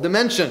moral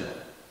dimension?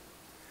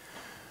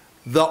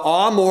 The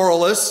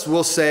amoralists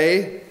will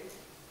say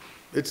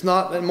it's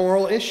not a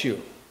moral issue.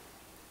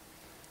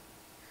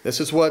 This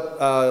is what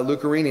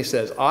Lucarini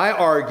says. I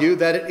argue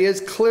that it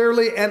is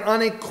clearly and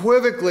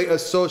unequivocally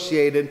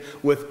associated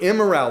with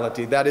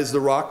immorality, that is the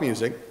rock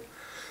music,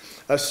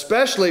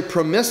 especially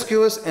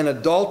promiscuous and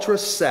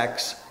adulterous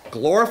sex,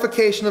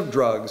 glorification of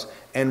drugs,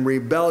 and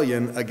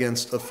rebellion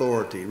against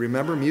authority.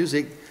 Remember,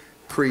 music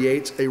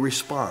creates a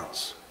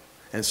response.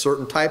 And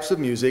certain types of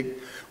music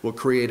will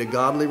create a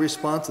godly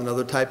response, and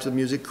other types of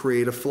music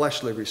create a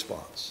fleshly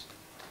response.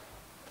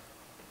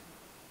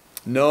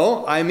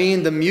 No, I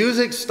mean the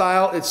music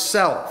style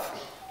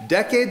itself.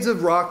 Decades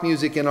of rock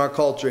music in our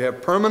culture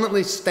have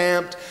permanently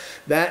stamped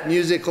that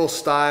musical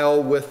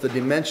style with the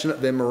dimension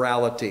of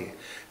immorality.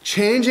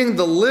 Changing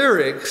the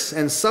lyrics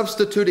and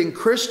substituting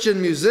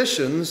Christian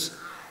musicians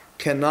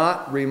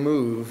cannot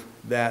remove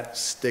that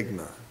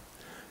stigma.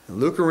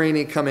 And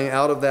Lucarini, coming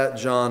out of that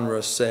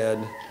genre,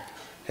 said,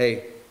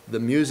 hey, the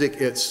music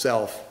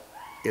itself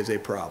is a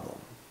problem,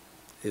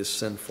 is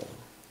sinful.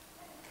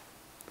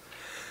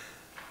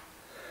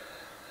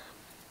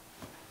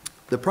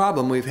 The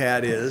problem we've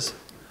had is,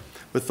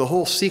 with the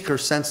whole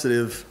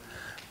seeker-sensitive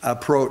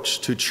approach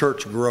to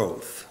church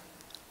growth,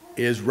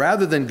 is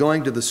rather than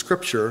going to the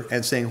Scripture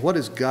and saying, what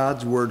does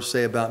God's Word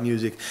say about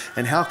music,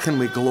 and how can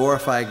we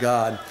glorify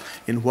God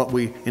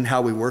in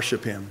how we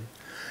worship Him?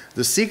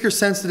 The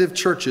seeker-sensitive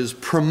churches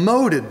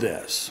promoted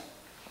this.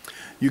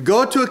 You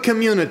go to a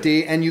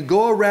community and you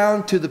go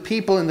around to the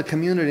people in the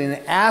community and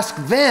ask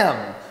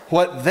them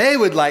what they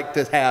would like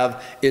to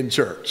have in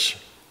church.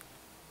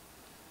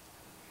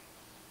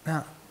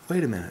 Now,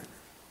 wait a minute.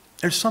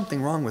 There's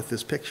something wrong with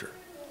this picture.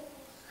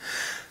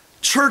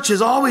 Church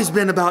has always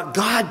been about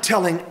God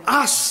telling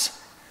us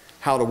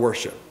how to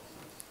worship.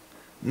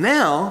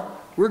 Now,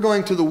 we're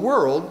going to the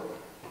world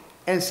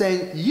and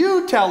saying,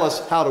 you tell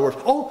us how to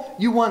worship. Oh,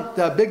 you want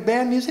big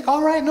band music?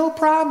 All right, no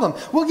problem.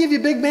 We'll give you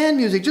big band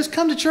music. Just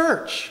come to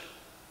church.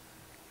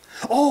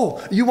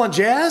 Oh, you want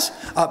jazz?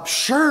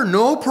 Sure,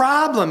 no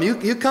problem.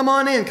 You come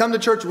on in, come to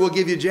church, we'll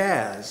give you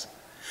jazz.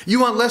 You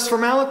want less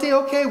formality?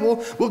 Okay,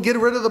 we'll get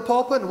rid of the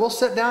pulpit and we'll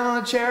sit down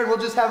on a chair and we'll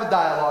just have a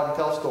dialogue and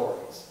tell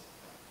stories.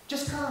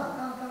 Just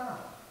come.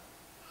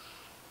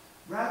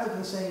 Rather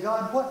than saying,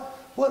 God,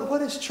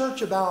 what is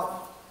church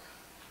about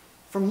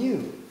from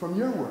you, from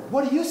your word?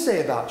 What do you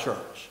say about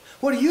church?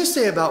 What do you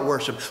say about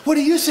worship? What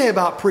do you say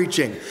about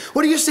preaching?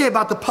 What do you say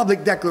about the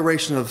public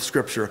declaration of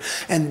Scripture?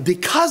 And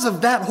because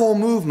of that whole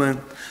movement,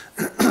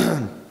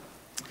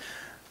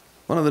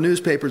 one of the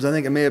newspapers, I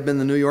think it may have been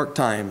the New York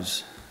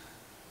Times,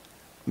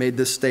 made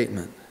this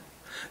statement.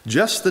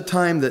 Just the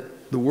time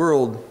that the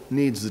world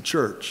needs the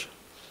church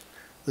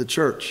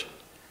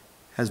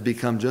has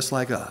become just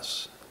like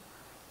us.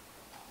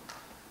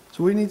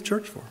 So what do you need the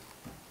church for?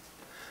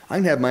 I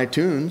can have my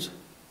tunes,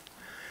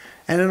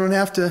 and I don't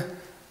have to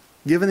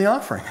give in the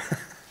offering.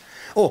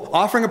 Oh,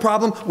 offering a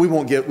problem? We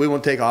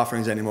won't take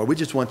offerings anymore. We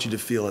just want you to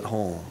feel at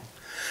home.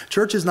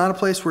 Church is not a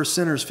place where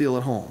sinners feel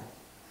at home.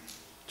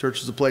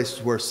 Church is a place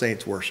where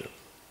saints worship.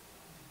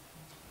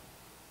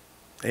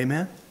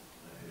 Amen?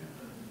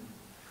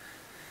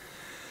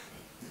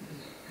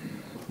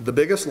 The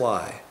biggest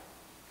lie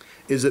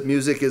is that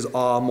music is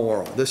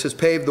amoral. This has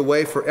paved the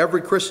way for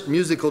every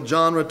musical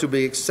genre to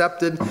be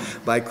accepted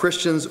by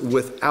Christians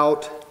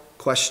without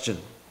question.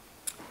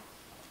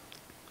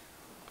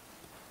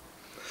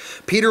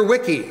 Peter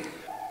Wicke,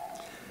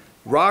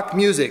 Rock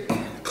Music,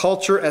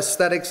 Culture,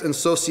 Aesthetics, and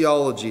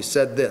Sociology,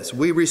 said this: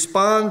 "We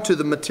respond to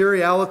the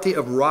materiality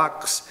of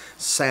rock's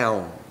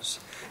sounds,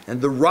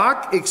 and the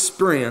rock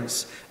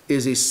experience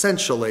is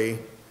essentially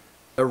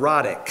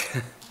erotic."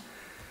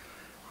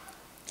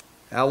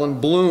 Alan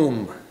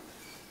Bloom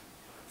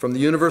from the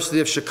University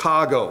of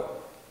Chicago: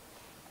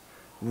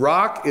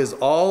 "Rock is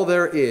all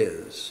there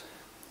is.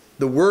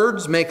 The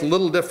words make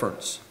little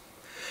difference.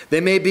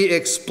 They may be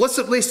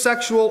explicitly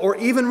sexual or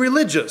even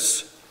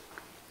religious.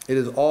 It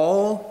is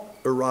all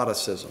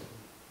eroticism."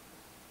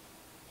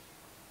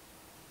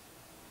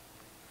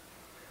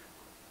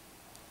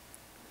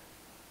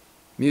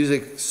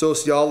 Music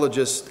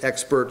sociologists,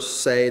 experts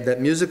say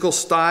that musical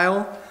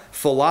style,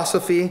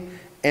 philosophy,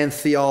 and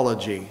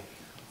theology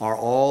are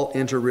all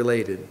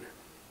interrelated.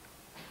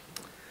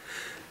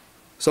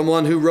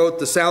 Someone who wrote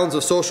The Sounds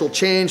of Social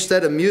Change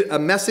said a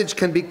message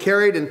can be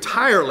carried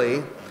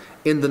entirely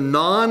in the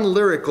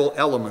non-lyrical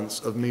elements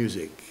of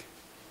music.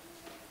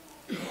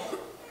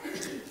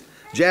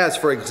 Jazz,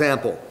 for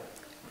example,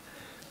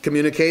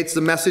 communicates the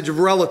message of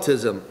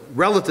relativism,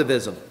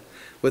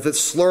 with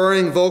its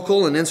slurring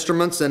vocal and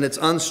instruments and its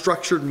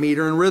unstructured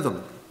meter and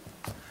rhythm.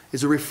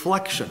 Is a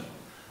reflection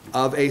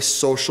of a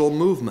social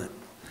movement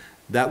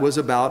that was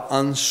about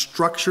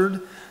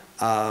unstructured,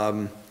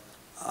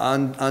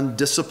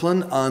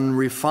 undisciplined,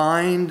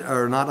 unrefined,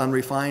 or not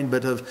unrefined,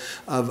 but of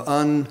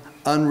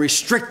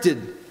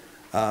unrestricted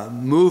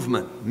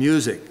movement,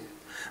 music.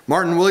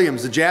 Martin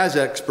Williams, the jazz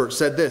expert,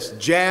 said this: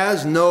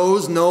 "Jazz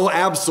knows no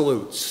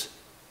absolutes."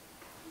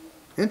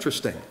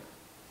 Interesting.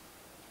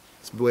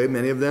 It's the way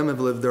many of them have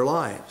lived their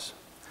lives.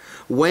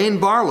 Wayne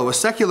Barlow, a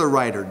secular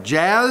writer: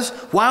 "Jazz,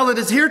 while it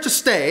is here to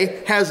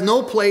stay, has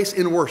no place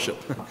in worship."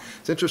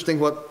 It's interesting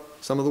what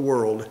some of the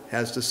world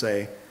has to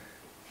say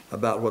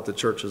about what the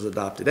church has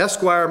adopted.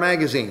 Esquire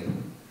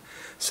magazine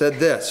said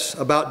this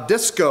about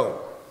disco.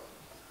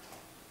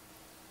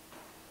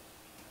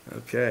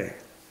 Okay.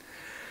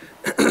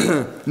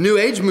 New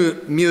Age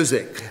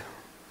music.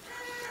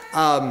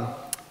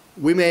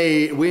 We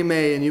may,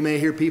 and you may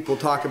hear people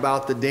talk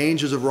about the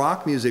dangers of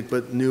rock music,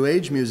 but New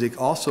Age music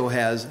also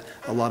has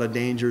a lot of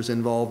dangers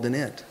involved in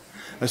it.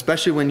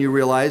 Especially when you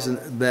realize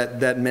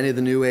that many of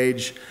the New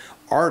Age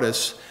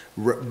artists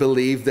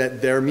believe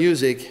that their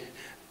music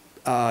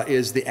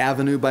is the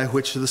avenue by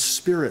which the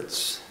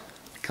spirits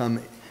come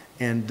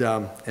and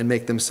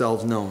make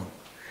themselves known.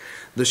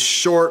 The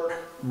short,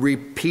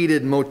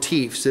 repeated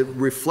motifs, it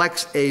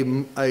reflects a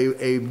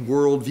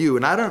worldview.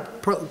 And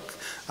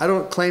I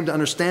don't claim to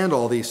understand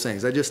all these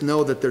things. I just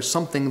know that there's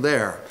something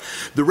there.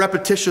 The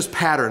repetitious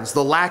patterns,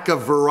 the lack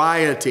of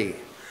variety,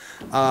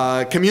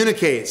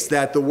 communicates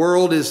that the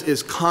world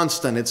is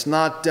constant. It's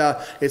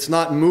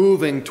not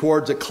moving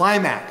towards a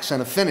climax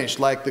and a finish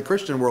like the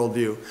Christian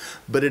worldview,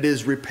 but it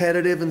is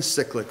repetitive and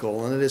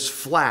cyclical, and it is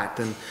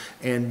flat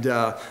and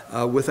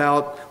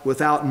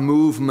without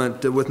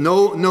movement, with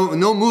no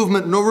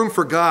movement, no room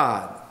for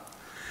God.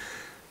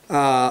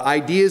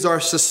 Ideas are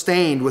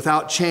sustained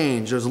without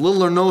change. There's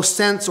little or no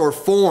sense or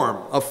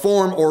form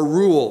or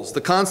rules. The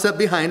concept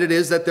behind it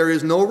is that there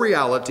is no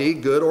reality,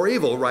 good or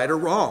evil, right or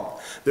wrong.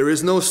 There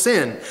is no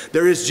sin.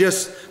 There is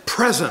just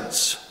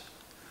presence.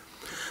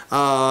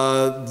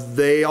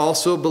 They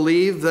also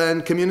believe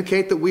and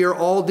communicate that we are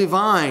all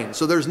divine.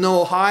 So there's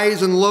no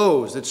highs and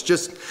lows. It's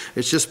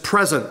just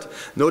present.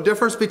 No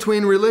difference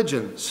between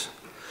religions.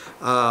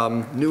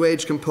 New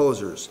Age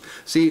composers.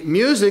 See,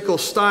 musical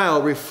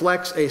style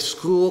reflects a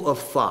school of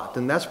thought,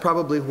 and that's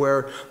probably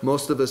where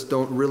most of us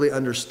don't really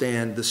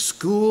understand the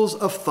schools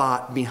of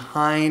thought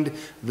behind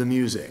the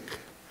music.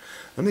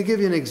 Let me give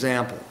you an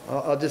example.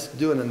 I'll just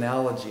do an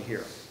analogy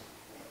here.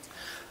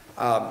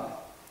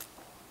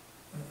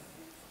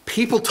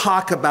 People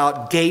talk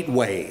about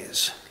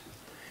gateways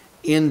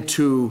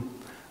into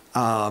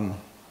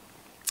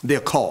the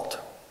occult.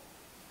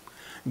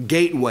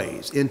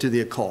 Gateways into the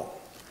occult.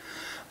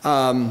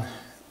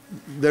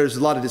 There's a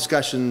lot of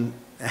discussion,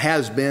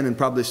 has been and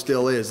probably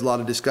still is, a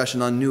lot of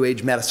discussion on New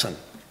Age medicine.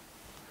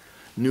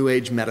 New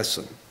Age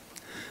medicine.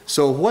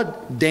 So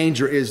what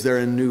danger is there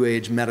in New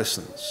Age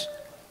medicines?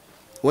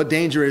 What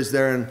danger is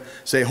there in,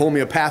 say,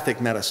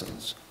 homeopathic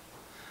medicines?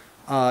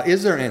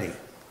 Is there any?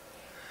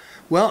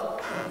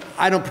 Well,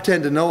 I don't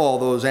pretend to know all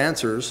those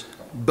answers,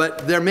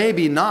 but there may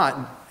be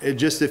not,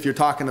 just if you're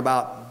talking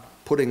about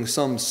putting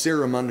some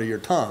serum under your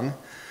tongue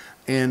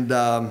and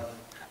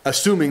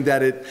assuming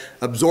that it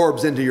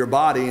absorbs into your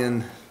body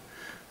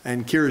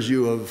and cures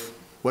you of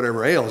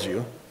whatever ails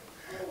you.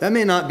 That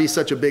may not be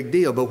such a big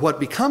deal, but what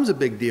becomes a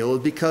big deal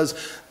is because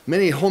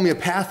many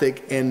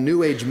homeopathic and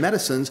New Age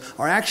medicines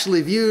are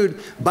actually viewed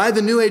by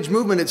the New Age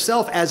movement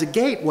itself as a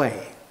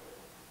gateway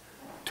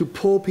to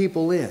pull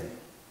people in.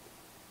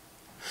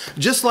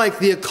 Just like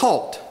the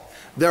occult,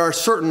 there are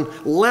certain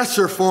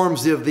lesser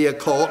forms of the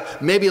occult,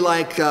 maybe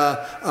like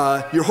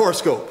your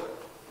horoscope.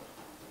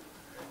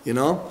 You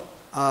know,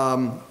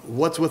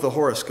 what's with a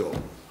horoscope?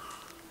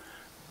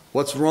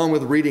 What's wrong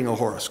with reading a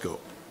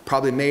horoscope?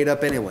 Probably made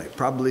up anyway.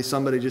 Probably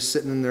somebody just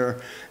sitting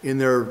in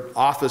their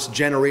office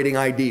generating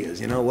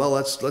ideas. You know, well,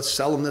 let's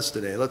sell them this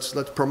today. Let's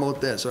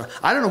promote this. Or,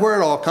 I don't know where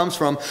it all comes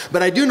from,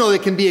 but I do know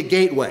it can be a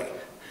gateway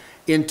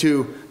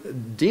into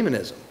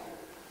demonism.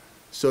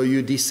 So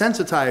you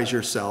desensitize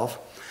yourself,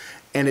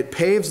 and it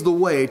paves the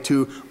way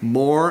to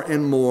more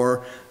and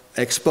more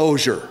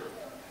exposure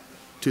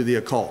to the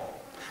occult.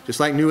 Just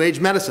like New Age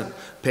medicine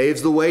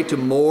paves the way to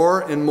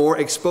more and more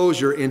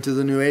exposure into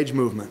the New Age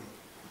movement.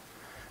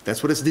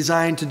 That's what it's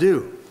designed to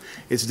do.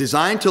 It's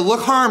designed to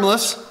look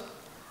harmless,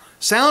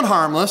 sound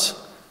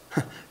harmless,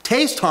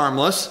 taste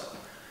harmless,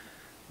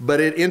 but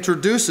it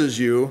introduces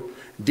you,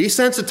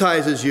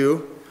 desensitizes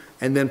you,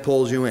 and then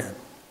pulls you in.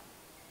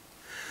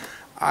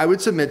 I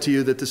would submit to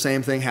you that the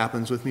same thing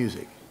happens with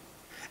music.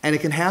 And it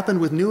can happen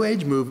with New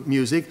Age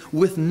music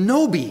with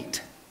no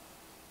beat.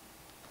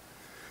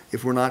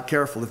 If we're not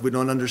careful, if we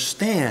don't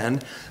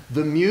understand,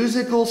 the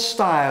musical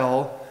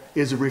style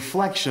is a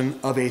reflection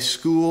of a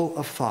school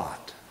of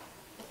thought.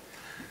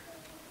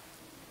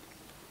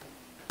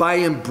 By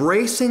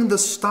embracing the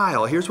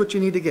style, here's what you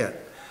need to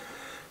get.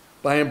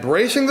 By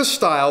embracing the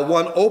style,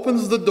 one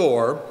opens the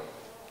door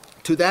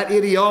to that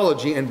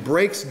ideology and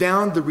breaks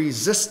down the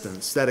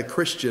resistance that a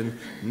Christian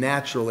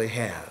naturally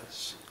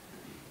has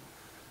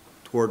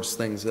towards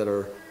things that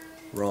are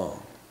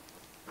wrong.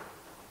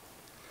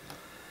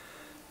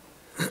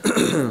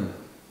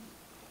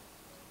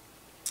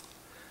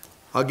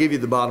 I'll give you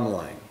the bottom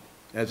line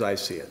as I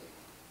see it.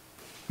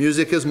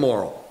 Music is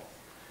moral.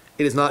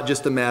 It is not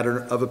just a matter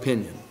of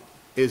opinion.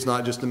 It is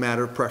not just a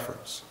matter of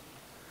preference.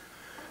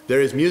 There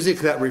is music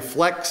that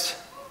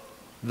reflects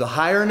the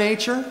higher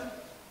nature.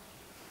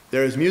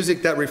 There is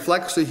music that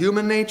reflects the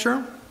human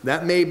nature.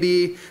 That may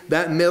be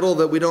that middle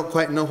that we don't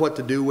quite know what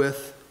to do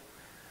with.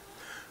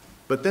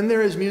 But then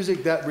there is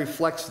music that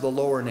reflects the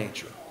lower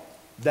nature.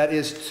 That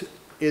is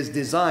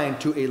designed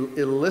to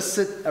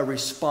elicit a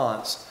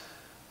response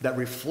that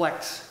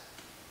reflects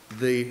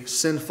the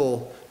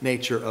sinful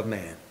nature of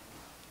man.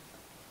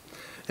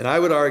 And I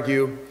would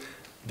argue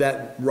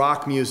that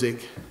rock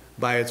music,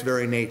 by its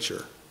very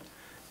nature,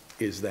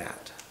 is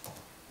that.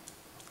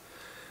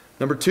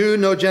 Number two,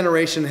 no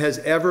generation has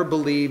ever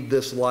believed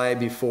this lie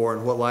before.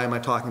 And what lie am I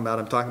talking about?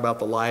 I'm talking about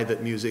the lie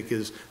that music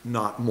is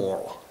not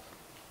moral,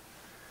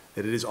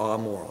 that it is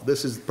amoral.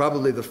 This is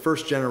probably the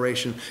first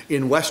generation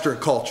in Western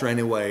culture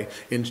anyway,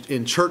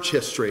 in church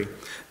history,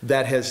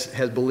 that has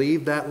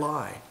believed that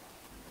lie.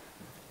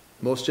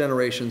 Most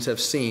generations have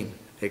seen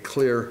a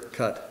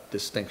clear-cut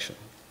distinction.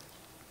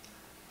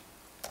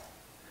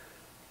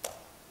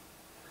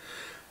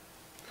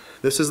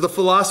 This is the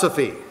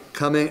philosophy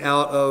coming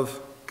out of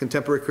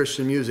contemporary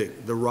Christian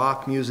music, the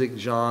rock music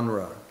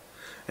genre,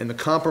 and the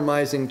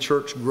compromising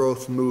church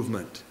growth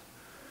movement.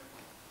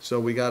 So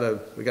we gotta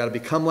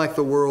become like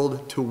the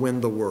world to win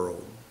the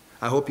world.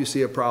 I hope you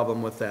see a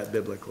problem with that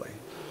biblically.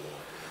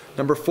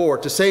 Number four,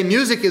 to say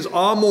music is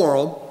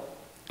amoral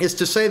is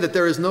to say that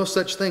there is no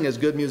such thing as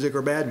good music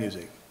or bad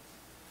music.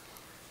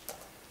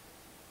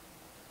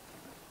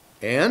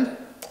 And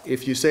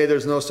if you say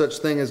there's no such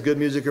thing as good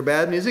music or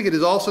bad music, it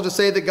is also to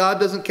say that God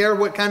doesn't care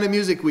what kind of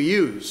music we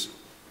use,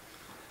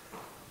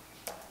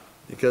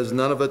 because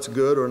none of it's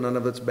good or none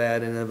of it's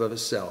bad in and of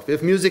itself.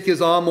 If music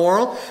is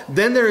amoral,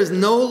 then there is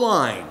no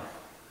line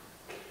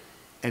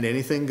and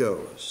anything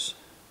goes.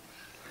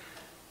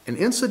 And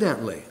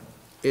incidentally,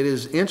 it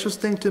is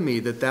interesting to me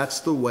that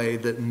that's the way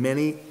that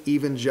many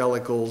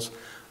evangelicals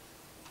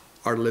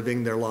are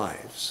living their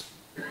lives.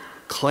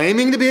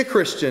 Claiming to be a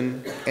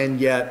Christian and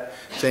yet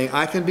saying,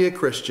 I can be a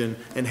Christian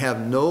and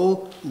have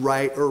no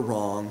right or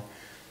wrong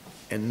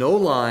and no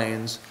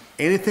lines,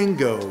 anything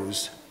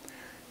goes.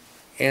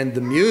 And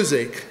the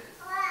music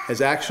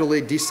has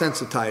actually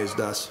desensitized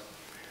us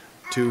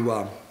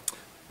to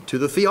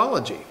the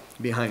theology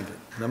behind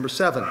it. Number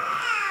seven,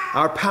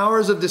 our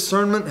powers of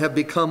discernment have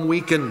become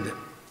weakened.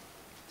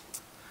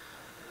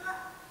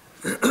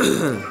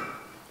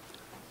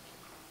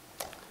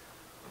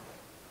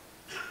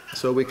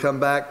 So we come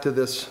back to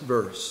this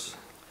verse.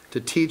 To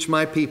teach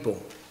my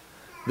people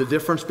the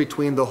difference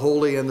between the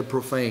holy and the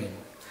profane,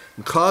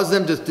 and cause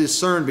them to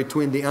discern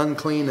between the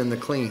unclean and the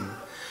clean.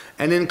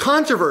 And in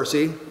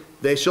controversy,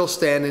 they shall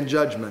stand in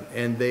judgment,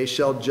 and they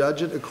shall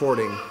judge it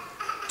according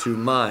to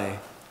my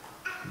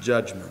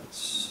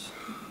judgments.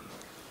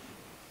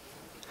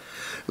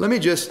 Let me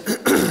just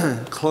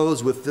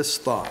close with this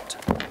thought.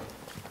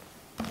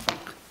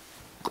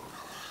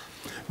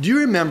 Do you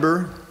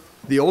remember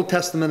the Old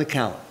Testament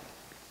account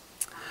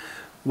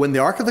when the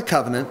Ark of the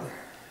Covenant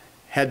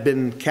had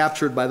been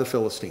captured by the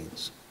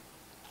Philistines?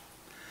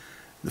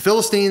 The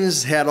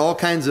Philistines had all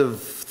kinds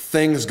of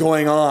things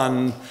going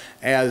on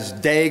as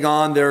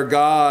Dagon, their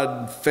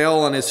god,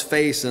 fell on his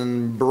face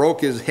and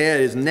broke his head,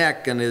 his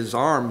neck, and his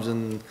arms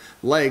and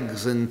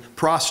legs, and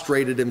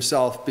prostrated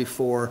himself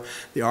before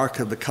the Ark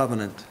of the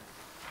Covenant.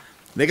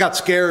 They got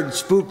scared and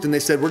spooked, and they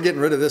said, we're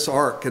getting rid of this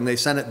ark, and they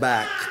sent it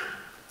back.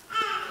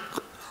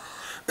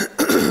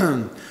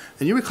 And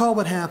you recall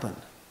what happened.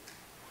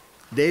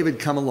 David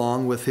come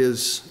along with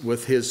his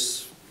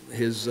workers,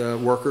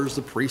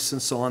 the priests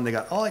and so on. They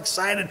got all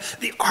excited.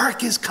 The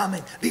ark is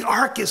coming. The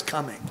ark is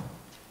coming.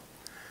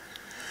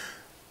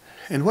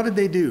 And what did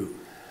they do?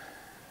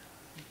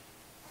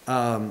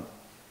 Well,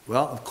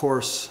 of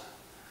course,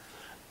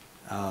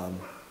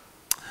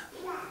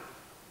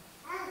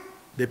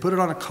 they put it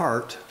on a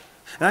cart.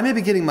 And I may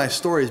be getting my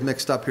stories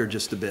mixed up here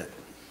just a bit.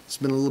 It's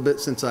been a little bit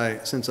since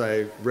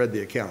I read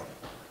the account.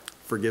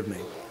 Forgive me.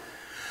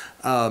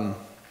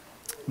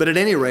 But at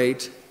any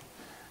rate,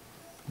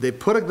 they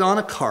put it on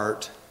a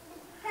cart,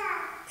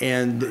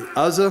 and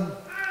Uzzah,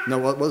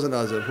 no, it wasn't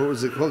Uzzah. What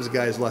was the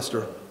guy's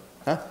Lester?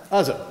 Huh?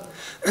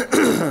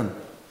 Uzzah.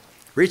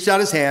 Reached out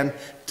his hand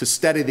to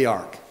steady the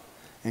ark,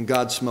 and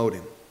God smote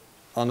him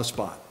on the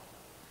spot.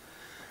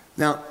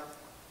 Now,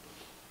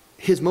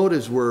 his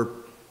motives were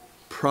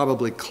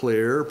probably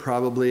clear.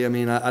 Probably,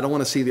 I don't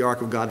want to see the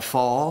ark of God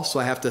fall, so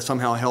I have to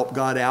somehow help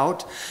God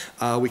out.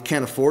 We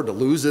can't afford to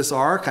lose this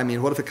ark.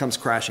 What if it comes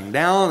crashing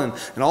down?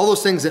 And all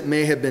those things that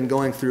may have been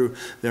going through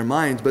their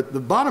minds. But the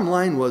bottom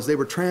line was they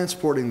were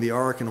transporting the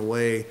ark in a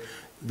way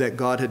that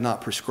God had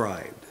not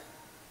prescribed.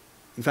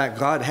 In fact,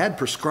 God had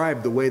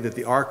prescribed the way that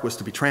the ark was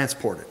to be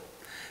transported.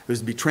 It was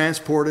to be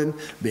transported,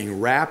 being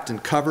wrapped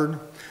and covered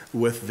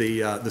with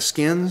the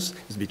skins. It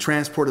was to be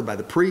transported by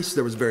the priests.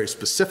 There was a very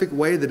specific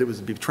way that it was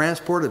to be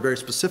transported, a very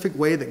specific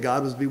way that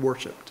God was to be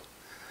worshipped.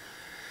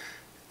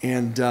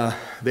 And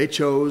they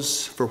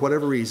chose, for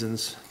whatever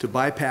reasons, to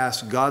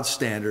bypass God's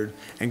standard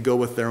and go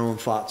with their own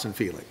thoughts and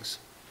feelings,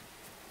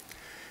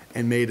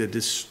 and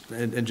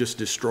and just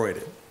destroyed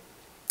it.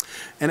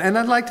 And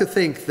I'd like to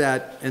think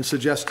that, and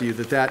suggest to you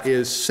that that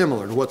is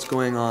similar to what's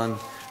going on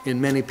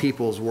in many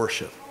people's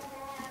worship.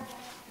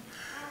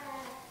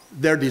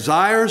 Their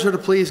desires are to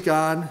please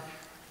God,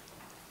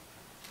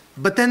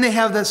 but then they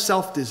have that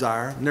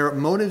self-desire, and their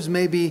motives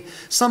may be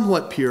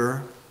somewhat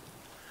pure,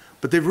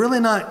 but they've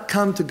really not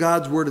come to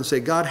God's word and say,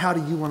 God, how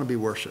do you want to be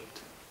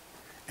worshiped?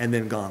 And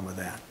then gone with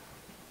that.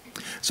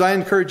 So I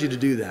encourage you to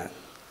do that.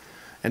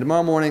 And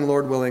tomorrow morning,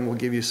 Lord willing, we'll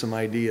give you some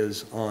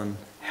ideas on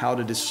how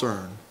to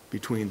discern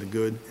between the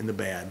good and the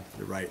bad,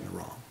 the right and the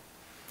wrong.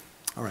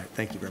 All right,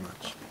 thank you very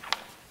much.